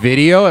was a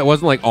video. It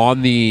wasn't like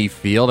on the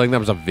field. I think that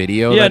was a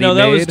video. Yeah,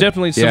 that was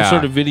definitely some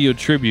sort of video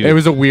tribute. It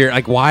was a weird.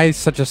 Like, why is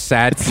such a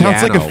sad? It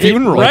sounds like a piano?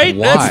 funeral, right?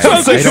 Why? That's what I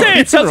was going to say.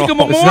 It sounds like a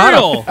It's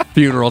memorial. not a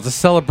funeral. It's a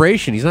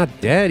celebration. He's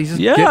not dead. He's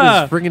just getting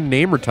his friggin'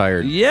 name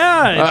retired.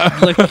 Yeah,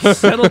 like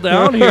settle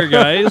down here,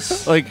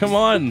 guys. Like, come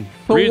on,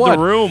 For read what?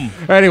 the room.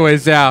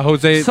 Anyways,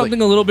 Jose.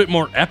 Something a little bit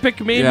more epic,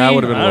 maybe. Yeah, it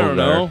would have been. I don't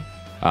know.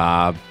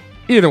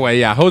 Either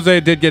way, Jose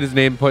did get his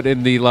name put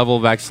in the level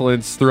of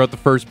excellence throughout the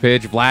first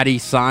pitch.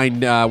 Vladdy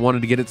signed,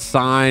 wanted to get it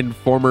signed.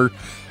 Former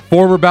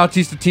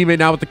Bautista teammate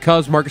now with the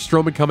Cubs, Marcus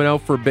Stroman, coming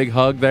out for a big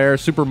hug there.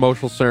 Super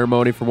emotional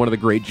ceremony from one of the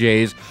great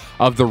Jays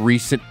of the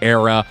recent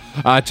era.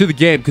 To the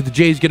game, could the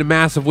Jays get a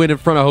massive win in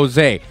front of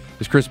Jose?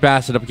 There's Chris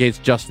Bassett up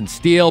against Justin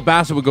Steele.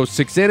 Bassett would go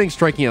 6 innings,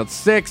 striking out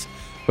 6,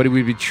 but he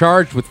would be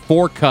charged with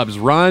 4 Cubs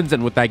runs,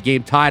 and with that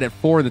game tied at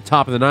 4 in the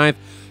top of the 9th,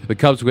 the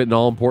Cubs would get an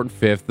all-important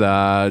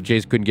 5th.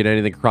 Jays couldn't get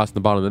anything across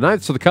the bottom of the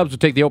 9th, so the Cubs would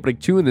take the opening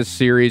 2 in this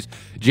series.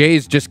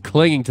 Jays just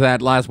clinging to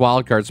that last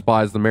wildcard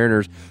spot as the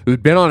Mariners,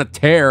 who'd been on a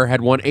tear, had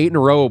won 8 in a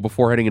row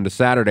before heading into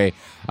Saturday.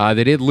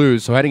 They did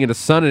lose, so heading into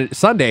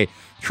Sunday,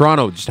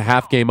 Toronto just a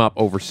half game up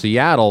over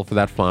Seattle for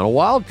that final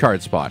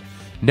wildcard spot.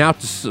 Now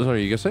to...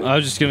 Sorry, you going to say? I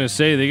was just going to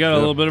say, they got a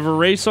little bit of a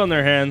race on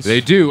their hands.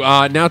 They do.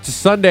 Now to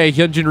Sunday,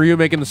 Hyunjin Ryu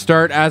making the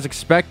start as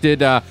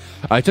expected.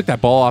 I took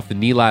that ball off the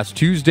knee last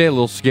Tuesday. A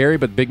little scary,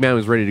 but the big man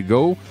was ready to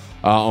go.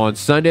 On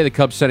Sunday, the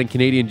Cubs sending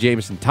Canadian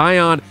Jameson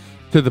Taillon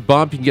to the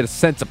bump. You can get a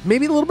sense of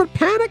maybe a little bit of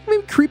panic,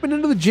 maybe creeping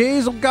into the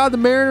Jays. Oh, God, the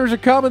Mariners are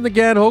coming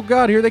again. Oh,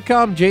 God, here they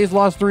come. Jays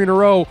lost 3 in a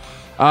row.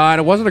 And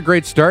it wasn't a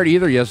great start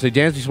either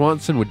yesterday. Dansby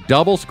Swanson would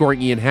double, scoring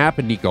Ian Happ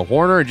and Nico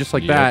Horner. And just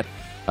like that,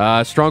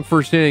 strong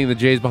first inning, the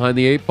Jays behind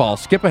the 8 ball.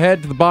 Skip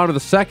ahead to the bottom of the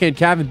second.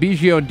 Kevin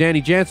Biggio and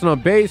Danny Jansen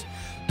on base.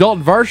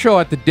 Dalton Varsho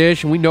at the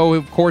dish, and we know,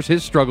 of course,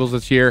 his struggles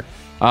this year.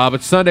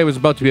 But Sunday was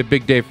about to be a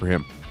big day for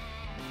him.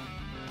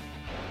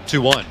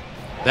 2-1.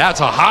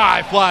 That's a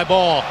high fly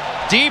ball.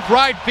 Deep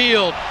right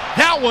field.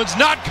 That one's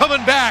not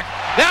coming back.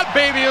 That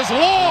baby is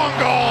long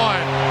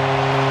gone.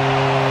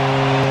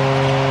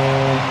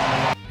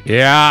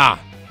 Yeah.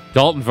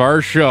 Dalton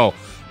Varsho.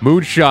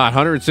 Moonshot,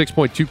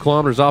 106.2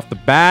 kilometers off the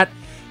bat.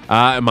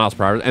 Miles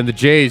per hour. And the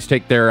Jays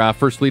take their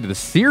first lead of the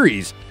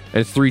series.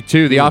 And it's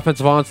 3-2. The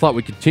offensive onslaught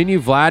would continue.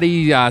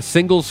 Vladdy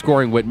singles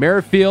scoring Whit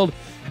Merrifield.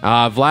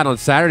 Vlad on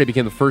Saturday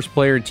became the first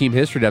player in team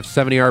history to have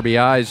 70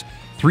 RBIs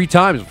 3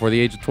 times before the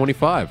age of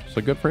 25. So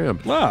good for him.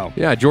 Wow.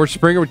 Yeah, George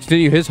Springer would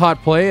continue his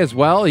hot play as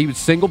well. He would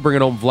single,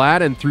 bringing home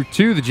Vlad. And through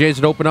 2, the Jays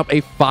would open up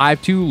a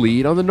 5-2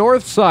 lead on the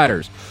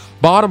Northsiders.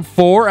 Bottom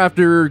 4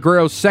 after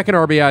Guerrero's second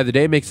RBI of the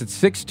day makes it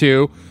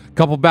 6-2. A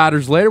couple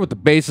batters later with the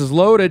bases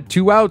loaded,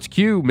 2 outs,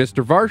 cue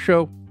Mr.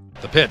 Varsho.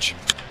 The pitch.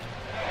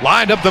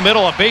 Lined up the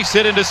middle, a base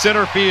hit into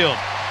center field.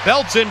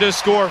 Belts in to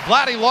score.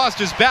 Vladdy lost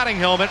his batting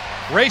helmet,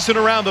 racing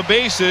around the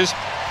bases.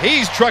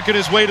 He's trucking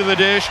his way to the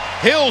dish.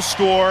 He'll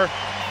score.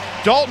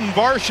 Dalton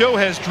Varsho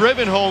has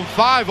driven home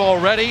 5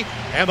 already,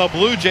 and the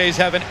Blue Jays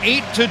have an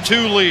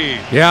 8-2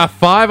 lead. Yeah,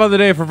 5 on the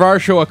day for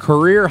Varsho, a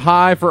career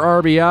high for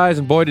RBIs,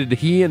 and boy, did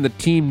he and the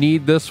team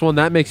need this one.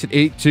 That makes it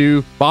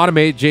 8-2. Bottom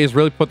 8, Jays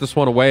really put this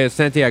one away as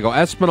Santiago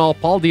Espinal,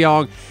 Paul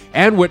DeJong,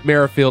 and Whit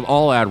Merrifield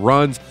all add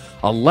runs.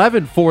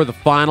 11 for the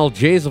final.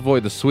 Jays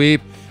avoid the sweep.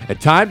 And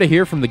time to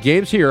hear from the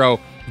game's hero,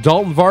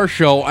 Dalton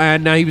Varsho,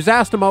 and he was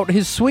asked about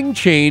his swing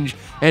change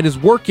and his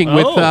working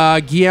with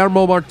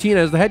Guillermo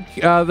Martinez,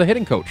 the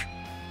hitting coach.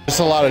 Just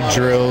a lot of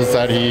drills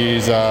that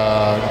he's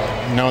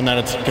known that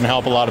it can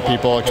help a lot of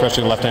people,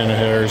 especially left-handed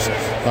hitters.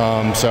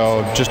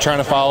 So just trying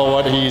to follow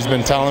what he's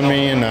been telling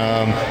me and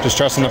just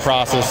trusting the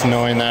process,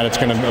 knowing that it's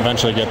going to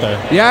eventually get there.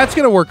 Yeah, it's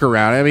going to work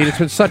around. I mean, it's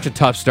been such a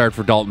tough start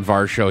for Dalton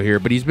Varsho here,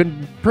 but he's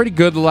been pretty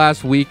good the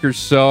last week or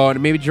so.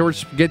 And maybe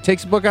George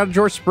takes a book out of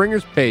George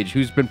Springer's page,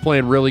 who's been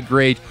playing really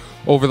great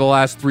over the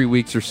last 3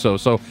 weeks or so.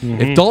 So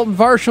if Dalton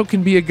Varsho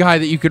can be a guy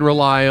that you can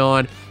rely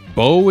on,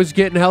 Bo was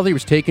getting healthy. He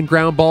was taking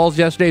ground balls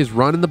yesterday. He's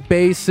running the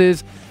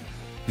bases.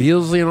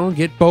 Feels,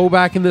 get Bo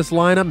back in this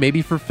lineup,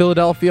 maybe for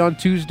Philadelphia on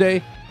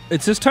Tuesday.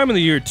 It's this time of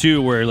the year,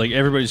 too, where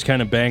everybody's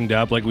kind of banged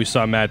up. Like we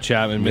saw Matt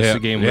Chapman miss a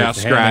game with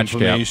hand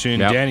inflammation.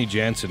 Yep. Danny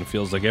Jansen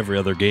feels like every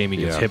other game he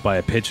gets hit by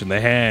a pitch in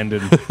the hand,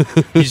 and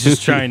he's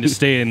just trying to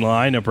stay in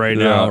lineup right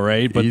now,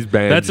 right? But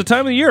that's the time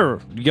of the year.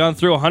 You've gone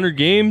through 100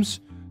 games.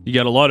 You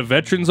got a lot of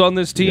veterans on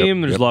this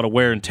team. There's a lot of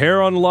wear and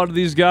tear on a lot of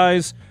these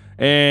guys.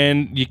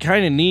 And you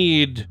kind of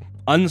need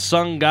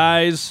unsung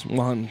guys.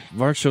 Well,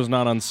 Varsho's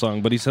not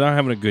unsung, but he's not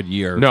having a good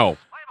year. No.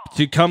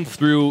 To come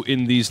through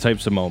in these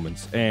types of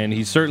moments. And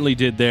he certainly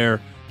did there,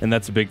 and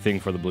that's a big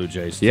thing for the Blue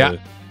Jays to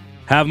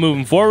have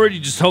moving forward. You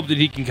just hope that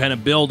he can kind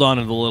of build on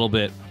it a little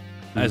bit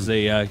as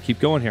they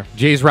keep going here.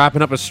 Jays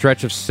wrapping up a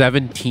stretch of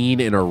 17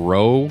 in a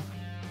row.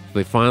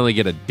 They finally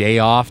get a day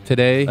off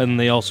today. And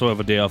they also have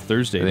a day off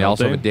Thursday. And they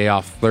also have a day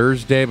off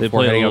Thursday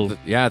before heading up.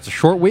 It's a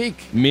short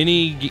week.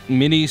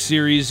 Mini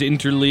series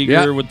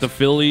interleaguer with the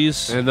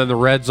Phillies. And then the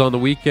Reds on the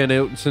weekend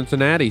out in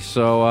Cincinnati.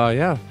 So,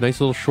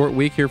 nice little short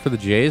week here for the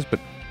Jays,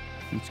 but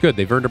it's good.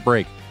 They've earned a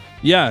break.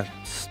 Yeah,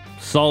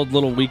 solid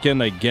little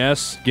weekend, I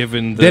guess,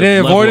 given the they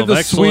level avoided of the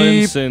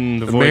excellence sweep.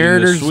 and The avoiding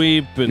Mariners, the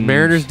sweep. And the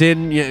Mariners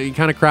didn't. You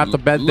kind of crapped the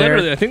bed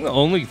literally, there. I think the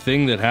only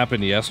thing that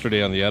happened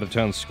yesterday on the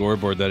out-of-town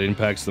scoreboard that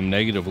impacts them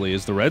negatively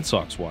is the Red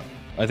Sox won.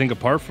 I think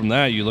apart from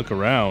that, you look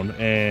around,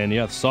 and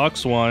the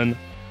Sox won,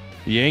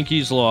 the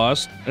Yankees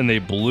lost, and they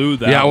blew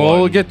that Yeah, well, one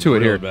we'll get to it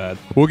real here. Bad.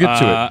 We'll get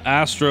to it.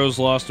 Astros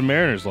lost and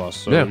Mariners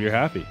lost, so you're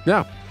happy.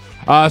 Yeah.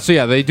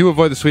 They do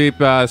avoid the sweep,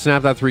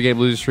 snap that 3-game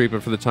losing streak,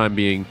 but for the time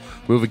being,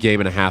 move a game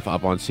and a half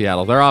up on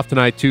Seattle. They're off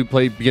tonight to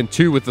begin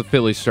 2 with the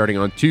Phillies starting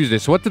on Tuesday.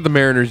 So what did the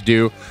Mariners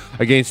do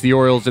against the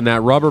Orioles in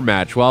that rubber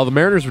match? Well, the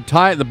Mariners were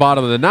tied in the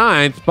bottom of the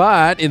 9th,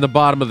 but in the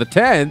bottom of the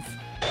 10th.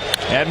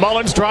 And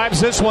Mullins drives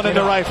this one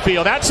into right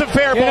field. That's a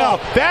fair ball.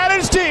 That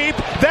is deep.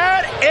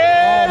 That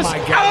is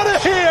out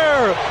of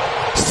here.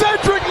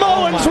 Cedric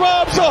Mullins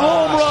robs a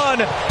home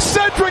run.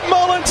 Cedric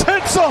Mullins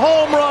hits a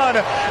home run.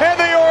 And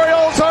the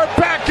Orioles are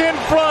back in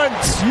front.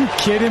 You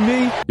kidding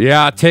me?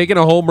 Yeah, taking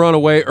a home run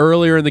away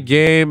earlier in the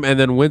game and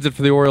then wins it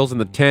for the Orioles in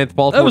the 10th.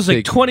 Baltimore That was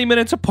like 20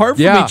 minutes apart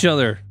from each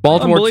other.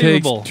 Baltimore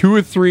takes 2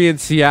 of 3 in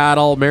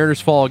Seattle. Mariners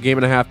fall a game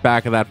and a half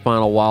back of that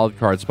final wild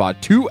card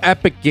spot. 2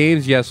 epic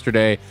games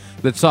yesterday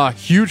that saw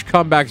huge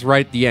comebacks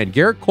right at the end.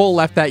 Garrett Cole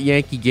left that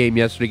Yankee game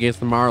yesterday against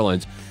the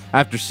Marlins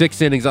after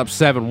 6 innings up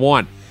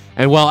 7-1.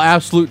 And while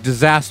absolute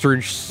disaster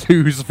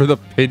ensues for the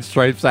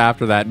Pinstripes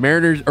after that,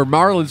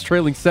 Marlins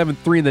trailing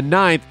 7-3 in the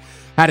 9th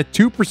had a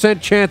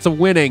 2% chance of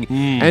winning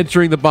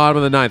entering the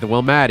bottom of the 9th. And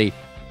well, Matty,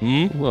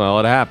 well,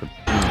 it happened.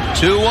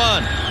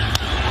 2-1.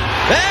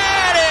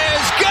 That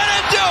is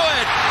gonna do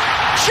it.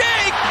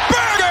 Jake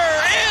Berger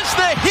is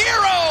the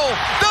hero.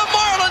 The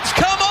Marlins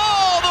come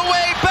all the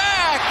way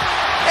back.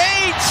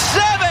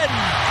 8-7.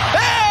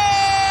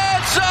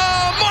 It's a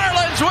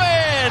Marlins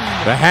win.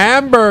 The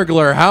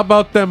Hamburglar. How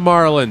about them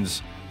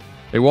Marlins?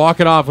 They walk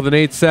it off with an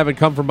 8-7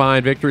 come from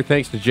behind victory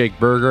thanks to Jake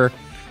Berger.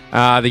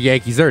 The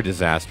Yankees, they're a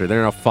disaster.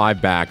 They're now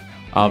 5 back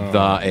of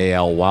the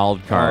AL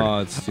wild card. Oh,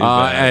 it's too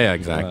bad. Yeah,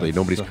 exactly.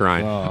 Nobody's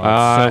crying. Oh,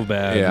 it's so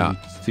bad. Yeah.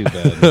 It's too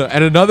bad.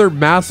 And another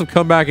massive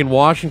comeback in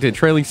Washington,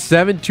 trailing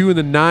 7-2 in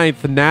the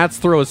 9th. The Nats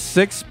throw a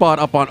 6th spot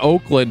up on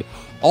Oakland,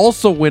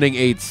 also winning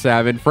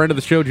 8-7. Friend of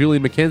the show,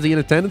 Julian McKenzie, in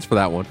attendance for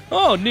that one.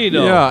 Oh,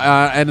 neato.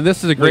 Yeah, and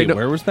this is a great...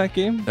 where was that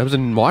game? That was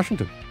in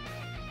Washington.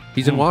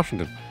 He's in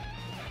Washington.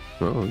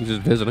 Oh, he's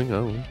just visiting. I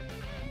don't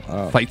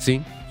know. Fight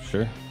scene.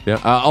 Sure. Yeah.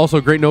 Also,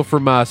 a great note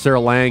from Sarah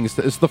Lang.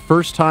 It's the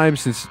first time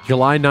since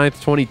July 9th,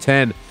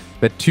 2010,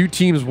 that 2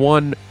 teams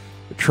won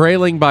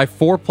trailing by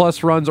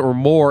 4+ runs or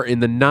more in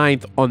the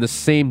 9th on the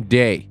same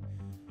day.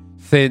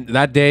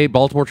 That day,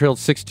 Baltimore trailed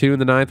 6-2 in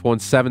the 9th, won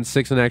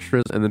 7-6 in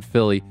extras, and then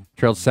Philly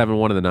trailed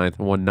 7-1 in the 9th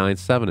and won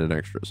 9-7 in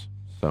extras.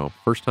 So,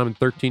 first time in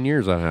 13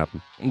 years that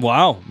happened.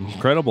 Wow.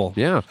 Incredible.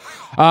 Yeah.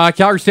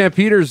 Calgary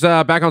Stampeders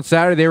back on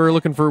Saturday. They were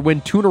looking for a win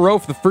 2 in a row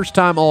for the first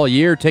time all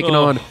year, taking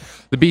on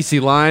The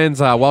BC Lions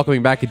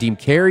welcoming back Kadeem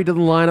Carey to the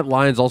lineup.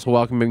 Lions also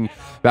welcoming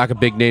back a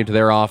big name to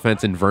their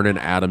offense in Vernon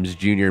Adams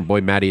Jr. And boy,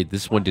 Matty,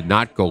 this one did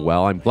not go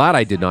well. I'm glad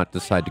I did not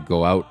decide to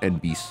go out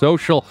and be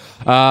social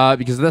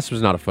because this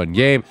was not a fun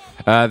game.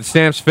 The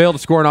Stamps failed to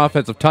score an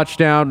offensive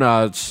touchdown.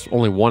 It's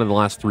only one in the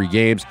last 3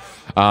 games.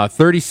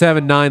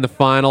 37-9 the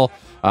final.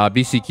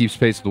 BC keeps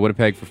pace with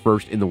Winnipeg for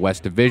first in the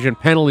West Division.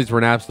 Penalties were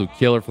an absolute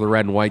killer for the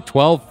Red and White.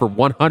 12 for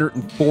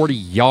 140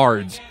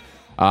 yards.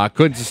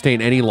 Couldn't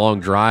sustain any long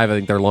drive. I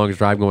think their longest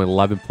drive going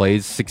 11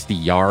 plays, 60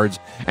 yards.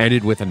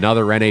 Ended with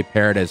another Rene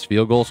Paredes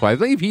field goal. So I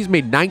believe he's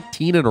made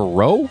 19 in a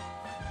row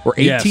or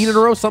 18 in a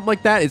row, something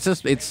like that.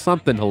 It's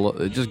something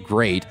just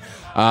great.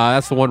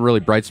 That's the one really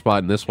bright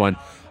spot in this one.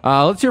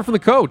 Let's hear from the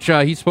coach.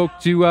 He spoke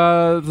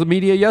to the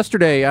media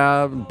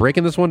yesterday,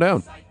 breaking this one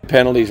down.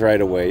 Penalties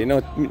right away. You know,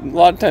 a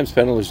lot of times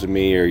penalties to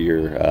me are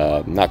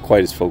you're not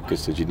quite as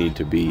focused as you need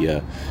to be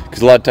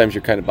because a lot of times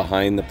you're kind of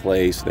behind the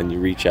play, so then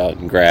you reach out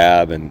and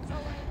grab and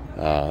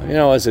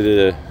was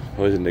it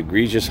an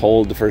egregious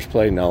hold the first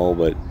play? No,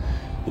 but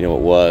it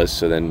was.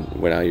 So then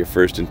when you're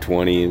 1st and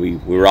 20, we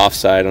were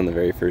offside on the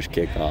very first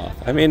kickoff.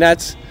 I mean,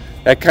 that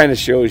kind of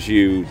shows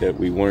you that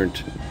we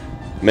weren't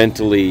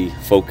mentally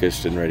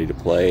focused and ready to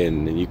play,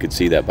 and you could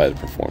see that by the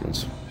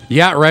performance.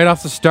 Yeah, right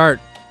off the start,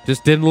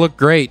 just didn't look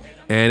great,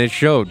 and it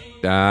showed.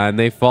 And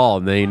they fall,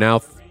 and they now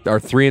are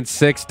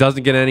 3-6.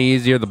 Doesn't get any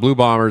easier. The Blue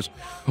Bombers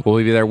will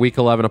be their Week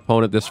 11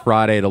 opponent this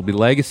Friday. It'll be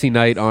Legacy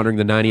Night honoring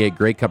the 98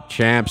 Grey Cup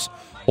champs.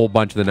 A whole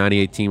bunch of the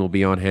 98 team will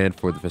be on hand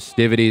for the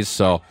festivities,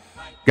 so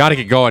got to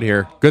get going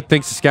here. Good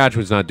thing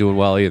Saskatchewan's not doing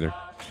well either.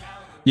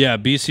 Yeah,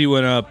 BC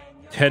went up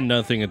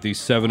 10-0 at the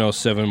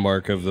 7:07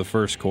 mark of the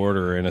first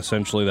quarter, and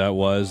essentially that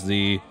was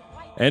the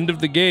end of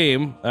the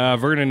game.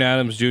 Vernon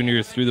Adams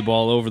Jr. threw the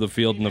ball over the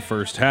field in the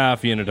first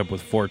half. He ended up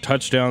with 4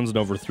 touchdowns and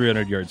over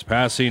 300 yards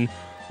passing.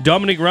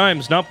 Dominic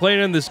Rhymes not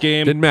playing in this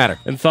game. Didn't matter.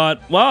 And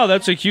thought, wow,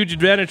 that's a huge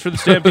advantage for the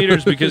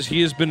Stampeders because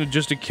he has been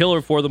just a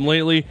killer for them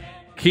lately.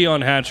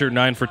 Keon Hatcher,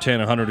 9 for 10,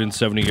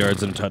 170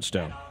 yards and a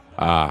touchdown.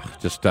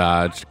 Just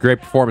a great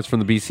performance from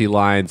the BC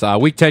Lions.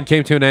 Week 10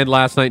 came to an end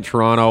last night in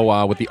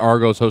Toronto with the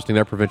Argos hosting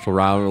their provincial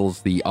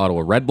rivals, the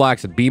Ottawa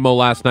Redblacks, at BMO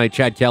last night.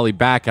 Chad Kelly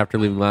back after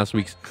leaving last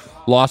week's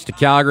loss to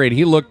Calgary, and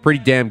he looked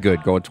pretty damn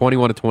good, going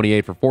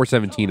 21-28 for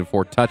 417 and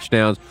 4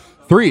 touchdowns,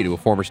 3 to a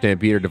former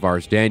Stampeder,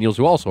 DeVars Daniels,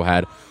 who also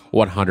had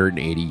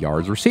 180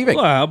 yards receiving.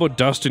 Well, how about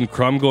Dustin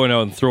Crum going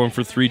out and throwing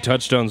for 3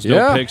 touchdowns,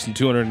 no picks, and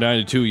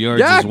 292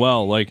 yards as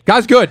well?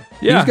 Guy's good.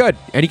 Yeah. He's good.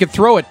 And he can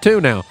throw it,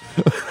 too, now.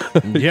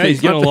 Yeah, he's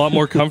getting a lot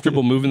more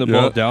comfortable moving the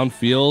ball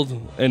downfield,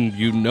 and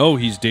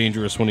he's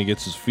dangerous when he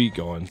gets his feet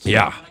going. So.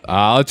 Yeah.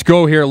 Let's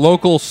go here.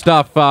 Local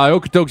stuff.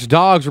 Okotoks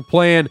Dogs are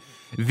playing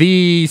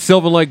the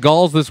Sylvan Lake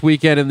Gulls this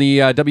weekend in the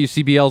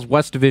WCBL's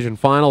West Division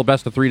Final.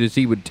 Best of 3 to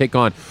see would take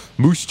on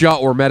Moose Jaw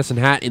or Medicine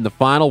Hat in the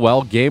final.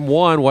 Well, game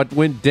 1, what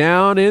went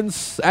down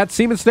at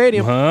Siemens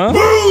Stadium? Huh?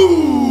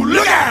 Woo!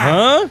 Look out!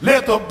 Huh?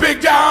 Let the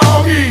big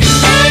dog eat.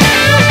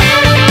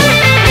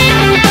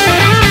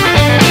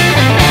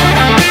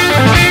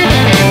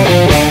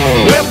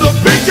 Let the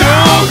big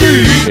dog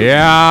eat.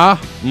 Yeah.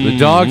 The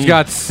Dogs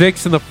got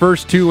 6 in the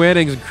first 2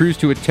 innings and cruised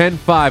to a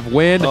 10-5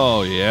 win.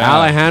 Oh, yeah.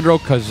 Alejandro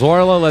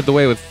Cazorla led the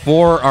way with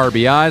 4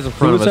 RBIs in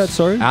front of us. Who was that,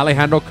 sorry?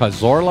 Alejandro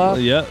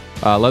Cazorla.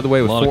 Led the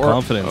way with a lot 4. Of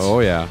confidence.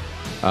 Oh, yeah.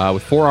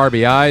 With 4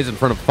 RBIs in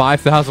front of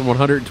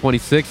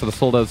 5,126 at the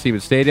sold-out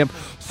Siemens Stadium.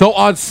 So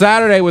on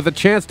Saturday, with a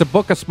chance to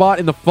book a spot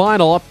in the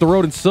final up the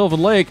road in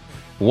Sylvan Lake,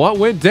 what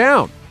went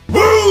down?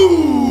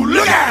 Woo!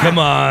 Look out! Come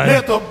on.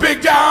 Let the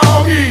big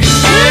dog eat.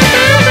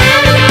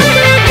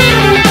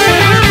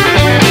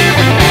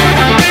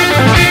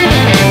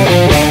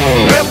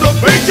 Let the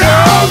big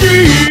dog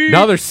eat.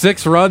 Another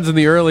 6 runs in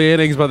the early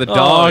innings by the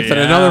Dogs, and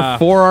another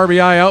 4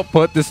 RBI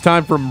output, this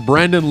time from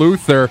Brendan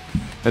Luther.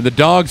 And the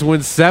Dogs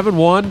win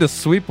 7-1 to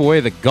sweep away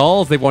the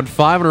Gulls. They've won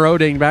 5 in a row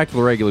dating back to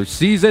the regular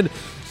season.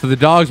 So the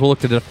Dogs will look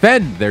to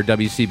defend their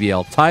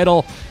WCBL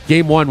title.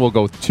 Game 1 will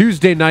go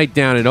Tuesday night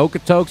down in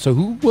Okotoks. So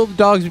who will the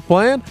Dogs be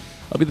playing?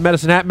 It'll be the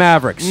Medicine Hat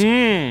Mavericks,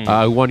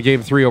 who won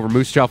Game 3 over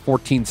Moose Jaw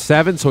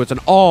 14-7. So it's an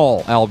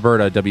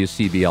all-Alberta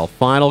WCBL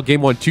final.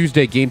 Game 1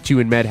 Tuesday, Game 2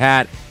 in Med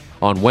Hat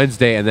on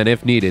Wednesday, and then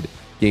if needed,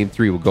 Game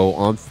 3 will go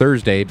on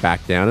Thursday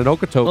back down in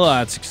Okotoks. Well,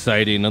 that's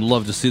exciting. I'd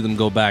love to see them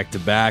go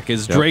back-to-back.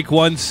 As Drake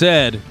once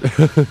said,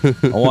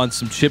 I want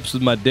some chips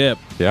with my dip.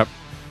 Yep.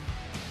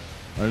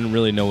 I didn't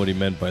really know what he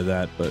meant by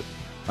that, but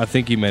I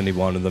think he meant he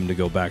wanted them to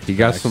go back-to-back. He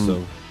got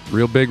some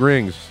real big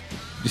rings.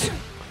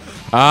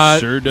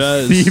 Sure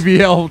does.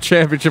 CBL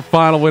Championship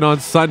Final win on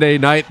Sunday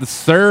night. The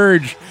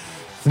Surge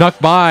snuck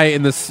by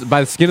the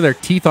skin of their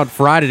teeth on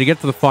Friday to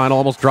get to the final,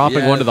 almost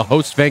dropping one to the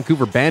host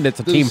Vancouver Bandits,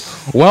 a team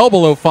well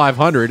below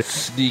 500.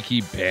 Sneaky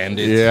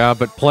Bandits. Yeah,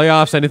 but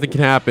playoffs, anything can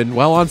happen.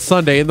 Well, on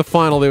Sunday in the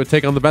final, they would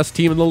take on the best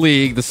team in the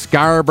league, the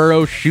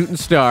Scarborough Shooting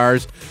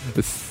Stars.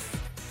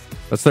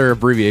 That's their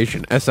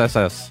abbreviation,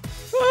 SSS.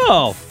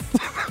 Oh,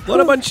 what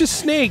a bunch of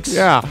snakes.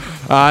 Yeah.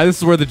 This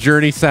is where the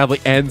journey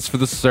sadly ends for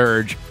the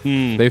Surge.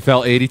 They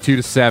fell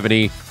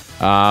 82-70.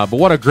 But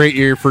what a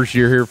great first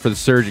year here for the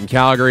Surge in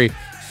Calgary.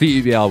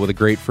 CEBL with a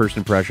great first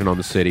impression on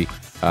the city.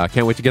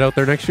 Can't wait to get out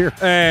there next year.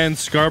 And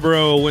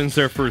Scarborough wins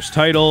their first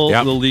title.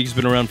 Yep. The league's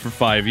been around for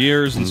 5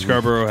 years, and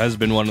Scarborough has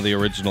been one of the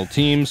original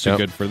teams, so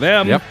good for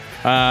them. Yep.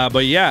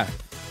 But yeah,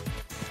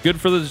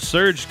 good for the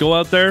Surge. Go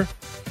out there,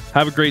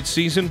 have a great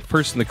season.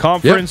 First in the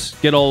conference,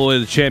 get all the way to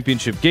the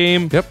championship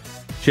game. Yep.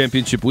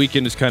 Championship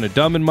weekend is kind of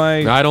dumb in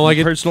my I don't like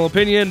it. personal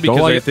opinion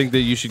because I think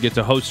that you should get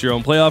to host your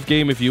own playoff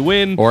game if you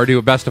win. Or do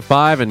a best of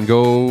 5 and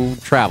go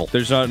travel.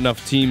 There's not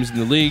enough teams in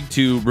the league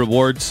to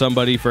reward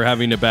somebody for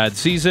having a bad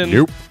season.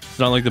 Nope. It's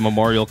not like the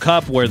Memorial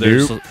Cup where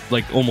there's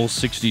like almost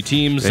 60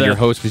 teams. And your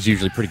host is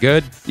usually pretty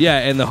good. Yeah,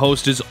 and the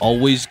host is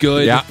always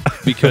good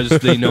because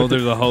they know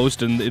they're the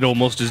host and it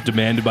almost is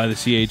demanded by the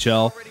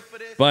CHL.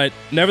 But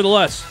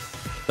nevertheless,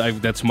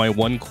 that's my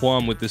one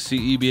qualm with the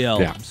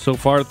CEBL. Yeah. So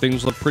far,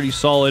 things look pretty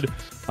solid.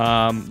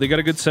 They got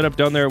a good setup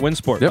down there at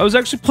Winsport. I was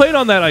actually playing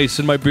on that ice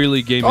in my beer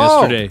league game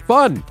yesterday.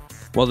 Fun.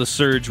 While the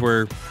Surge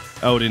were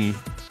out in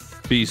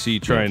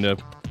BC trying to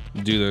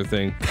do their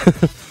thing.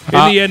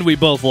 In the end, we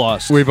both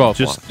lost. We both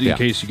just lost, in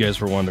case you guys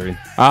were wondering.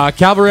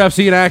 Cavalry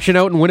FC in action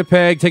out in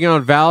Winnipeg, taking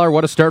on Valor.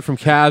 What a start from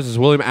Cavs as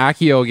William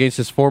Akio against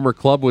his former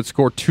club would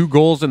score 2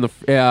 goals in the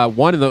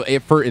one in the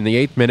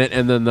 8th minute,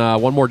 and then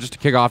one more just to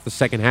kick off the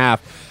second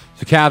half.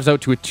 So Cavs out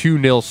to a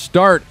 2-0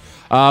 start.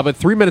 But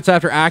 3 minutes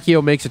after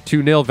Akio makes it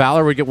 2-0,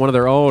 Valor would get one of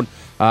their own,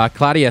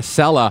 Claudia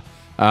Sella,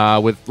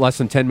 with less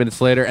than 10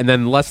 minutes later. And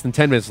then less than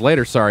 10 minutes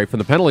later, from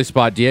the penalty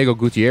spot, Diego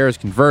Gutierrez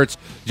converts.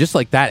 Just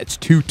like that, it's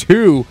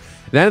 2-2.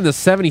 Then in the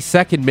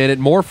 72nd minute,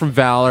 more from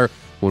Valor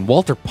when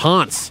Walter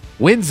Ponce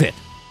wins it.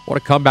 What a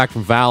comeback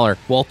from Valor.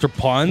 Walter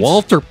Ponce?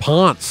 Walter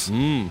Ponce.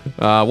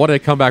 What a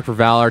comeback for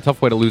Valor.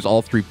 Tough way to lose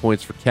all 3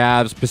 points for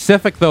Cavs.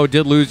 Pacific, though,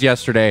 did lose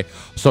yesterday,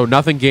 so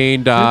nothing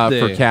gained for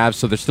Cavs.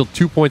 So they're still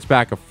 2 points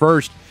back of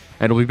first.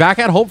 And we'll be back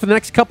at home for the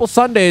next couple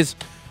Sundays.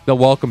 They'll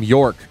welcome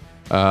York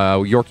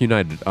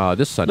United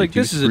this Sunday. Like,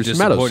 this is a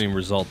disappointing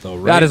result, though,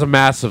 right? That is a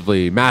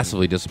massively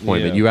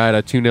disappointment. You had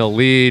a 2-0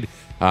 lead.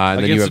 And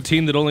against then you have a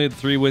team that only had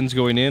 3 wins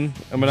going in,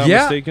 am I not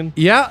mistaken?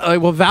 Yeah.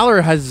 Well,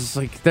 Valor has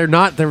they're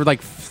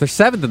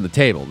 7th in the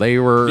table. They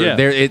were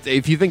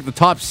if you think the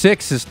top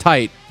 6 is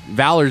tight,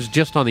 Valor's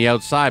just on the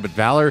outside. But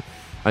Valor,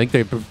 I think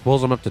they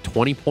pulls them up to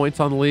 20 points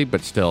on the league.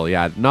 But still,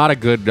 not a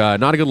good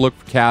look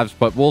for Cavs.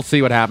 But we'll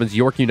see what happens.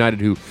 York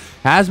United, who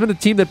has been a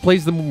team that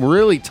plays them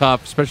really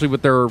tough, especially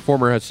with their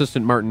former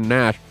assistant Martin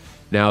Nash,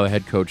 now the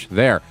head coach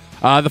there.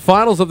 The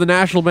finals of the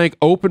National Bank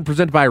Open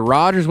presented by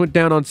Rogers went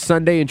down on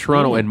Sunday in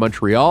Toronto and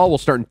Montreal. We'll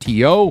start in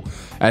TO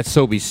at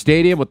Sobeys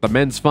Stadium with the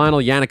men's final.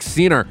 Yannick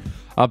Sinner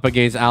up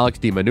against Alex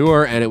Di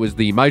Manure, and it was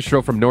the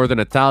maestro from Northern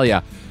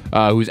Italia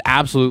who's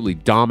absolutely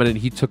dominant.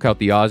 He took out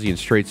the Aussie in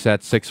straight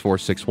sets,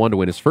 6-4, 6-1 to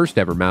win his first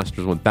ever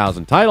Masters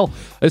 1000 title.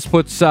 This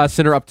puts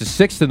Sinner up to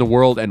 6th in the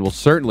world and will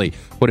certainly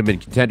put him in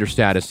contender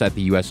status at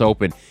the U.S.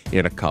 Open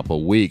in a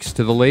couple weeks.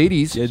 To the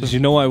ladies. Yeah, did you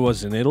know I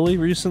was in Italy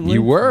recently?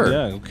 You were.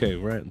 Yeah, okay,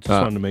 right. Just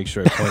wanted to make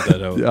sure I point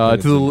that out.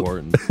 It's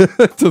important.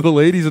 To the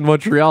ladies in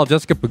Montreal,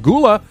 Jessica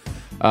Pegula.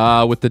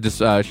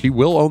 She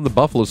will own the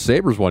Buffalo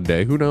Sabres one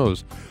day. Who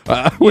knows?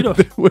 With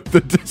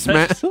the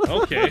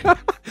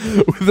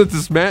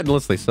dismantling,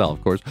 unless they sell,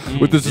 of course.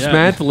 With the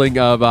dismantling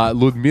of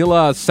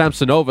Ludmila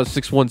Samsonova,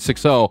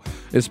 6-1-6-0,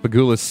 is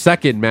Pegula's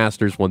second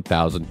Masters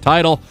 1000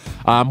 title.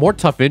 More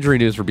tough injury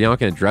news for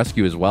Bianca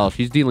Andreescu as well.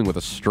 She's dealing with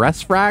a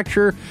stress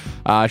fracture.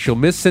 She'll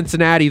miss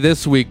Cincinnati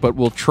this week, but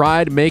will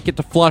try to make it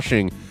to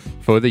Flushing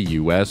for the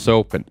U.S.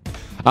 Open.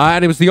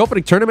 And it was the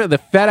opening tournament of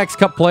the FedEx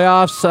Cup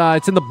playoffs.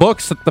 It's in the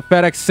books at the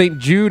FedEx St.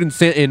 Jude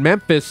in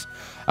Memphis.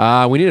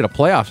 We needed a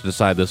playoff to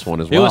decide this one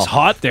as well. It was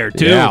hot there,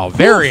 too. Yeah,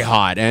 very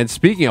hot. And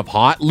speaking of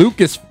hot,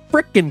 Lucas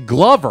frickin'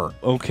 Glover.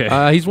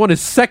 Okay. He's won his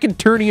second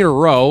tourney in a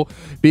row,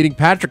 beating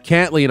Patrick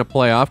Cantley in a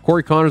playoff.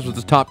 Corey Connors was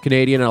the top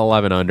Canadian at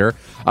 11 under.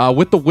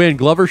 With the win,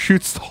 Glover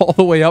shoots all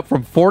the way up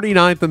from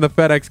 49th in the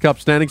FedEx Cup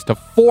standings to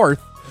 4th.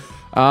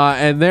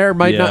 And there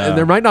might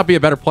not be a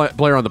better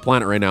player on the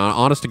planet right now,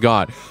 honest to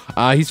God.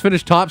 He's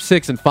finished top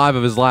 6 in 5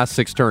 of his last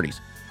 6 tourneys.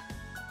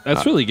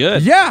 That's really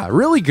good. Yeah,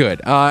 really good.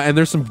 And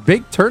there's some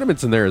big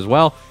tournaments in there as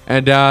well.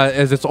 And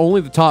as it's only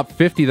the top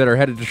 50 that are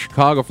headed to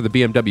Chicago for the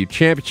BMW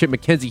Championship,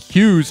 Mackenzie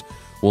Hughes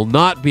will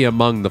not be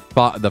among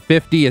the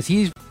 50 as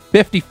he's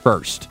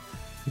 51st,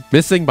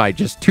 missing by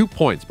just 2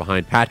 points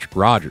behind Patrick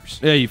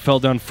Rogers. Yeah, you fell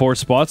down 4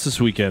 spots this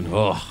weekend.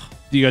 Ugh.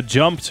 You got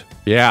jumped.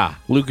 Yeah.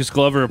 Lucas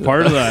Glover, a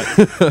part of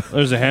that.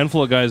 There's a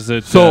handful of guys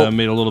that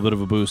made a little bit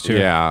of a boost here.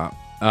 Yeah.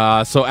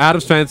 So Adam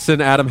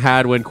Svensson, Adam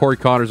Hadwin, Corey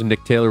Connors, and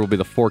Nick Taylor will be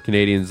the 4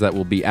 Canadians that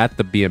will be at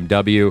the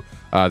BMW.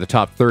 The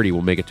top 30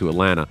 will make it to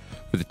Atlanta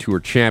for the Tour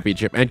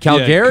Championship. And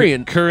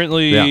Calgarian...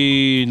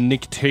 currently,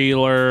 Nick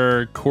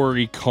Taylor,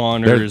 Corey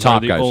Connors are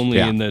the only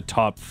in the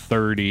top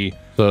 30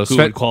 who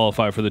would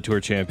qualify for the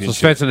Tour Championship.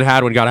 So Svensson and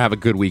Hadwin got to have a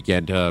good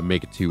weekend to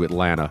make it to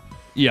Atlanta.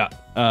 Yeah.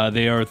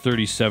 They are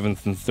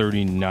 37th and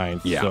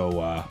 39th. Yeah.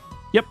 So,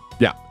 yep.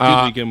 Yeah.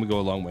 Good weekend. We go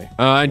a long way.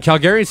 And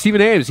Calgarian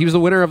Stephen Ames, he was the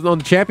winner on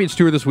the Champions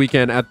Tour this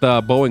weekend at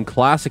the Boeing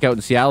Classic out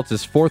in Seattle. It's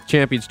his 4th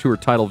Champions Tour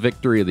title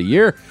victory of the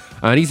year.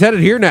 And he's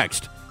headed here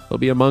next They'll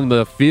be among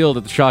the field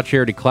at the Shaw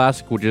Charity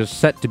Classic, which is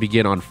set to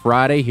begin on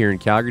Friday here in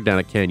Calgary, down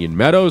at Canyon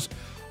Meadows.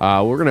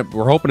 We're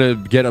hoping to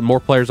get more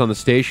players on the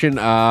station.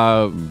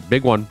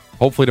 Big one,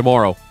 hopefully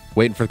tomorrow.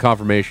 Waiting for the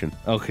confirmation.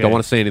 Okay. Don't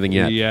want to say anything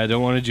yet. Yeah,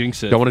 don't want to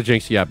jinx it. Don't want to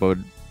jinx it yet, but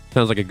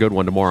sounds like a good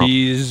one tomorrow.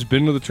 He's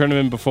been to the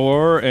tournament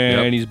before,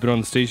 and he's been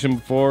on the station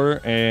before,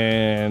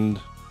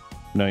 and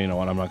no, you know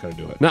what? I'm not going to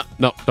do it. No,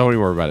 don't even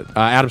worry about it.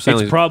 Adam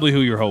Stanley. It's probably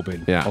who you're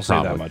hoping. Yeah, I'll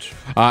say that much.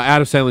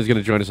 Adam Stanley is going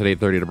to join us at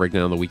 8:30 to break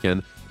down the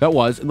weekend that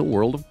was in the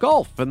world of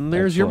golf. And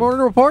there's your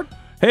morning report.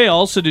 Hey,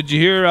 also, did you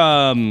hear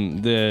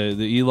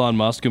the Elon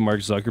Musk and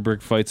Mark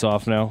Zuckerberg fight's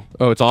off now?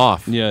 Oh, it's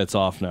off. Yeah, it's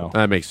off now.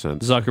 That makes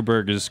sense.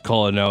 Zuckerberg is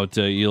calling out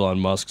Elon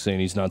Musk, saying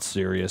he's not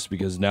serious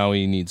because now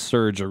he needs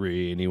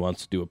surgery and he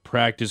wants to do a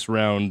practice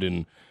round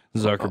in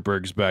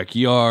Zuckerberg's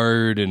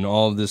backyard and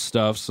all of this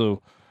stuff.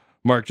 So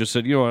Mark just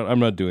said, you know what, I'm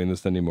not doing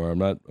this anymore. I'm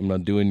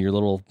not doing your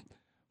little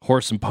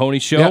horse and pony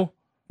show. Yeah.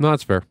 No,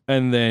 that's fair.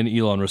 And then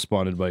Elon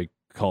responded by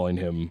calling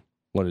him,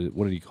 what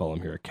did he call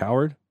him here? A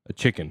coward? A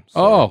chicken.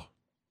 Sorry. Oh.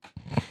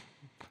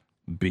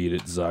 Beat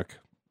it, Zuck.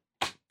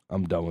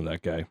 I'm done with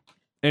that guy.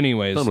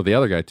 Anyways. Done with the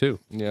other guy, too.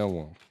 Yeah,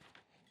 well.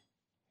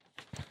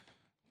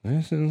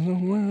 This is the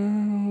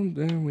world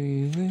that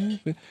we live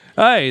in.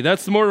 Hey,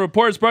 that's the Motor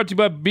Report. It's brought to you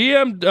by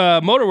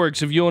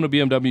Motorworks. If you own a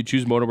BMW,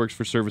 choose Motorworks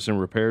for service and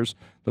repairs.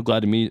 They'll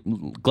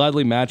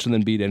gladly match and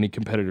then beat any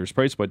competitor's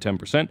price by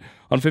 10%.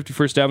 On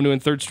 51st Avenue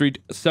and 3rd Street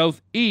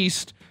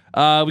Southeast.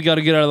 We got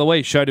to get out of the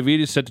way. Shai David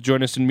is set to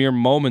join us in mere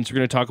moments. We're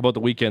going to talk about the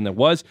weekend that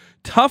was.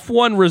 Tough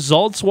one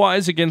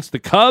results-wise against the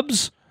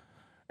Cubs.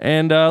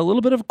 And a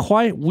little bit of a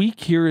quiet week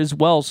here as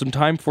well. Some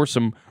time for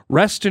some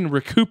rest and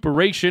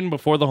recuperation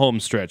before the home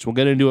stretch. We'll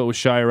get into it with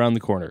Shai around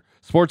the corner.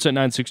 Sports at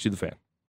 960 The Fan.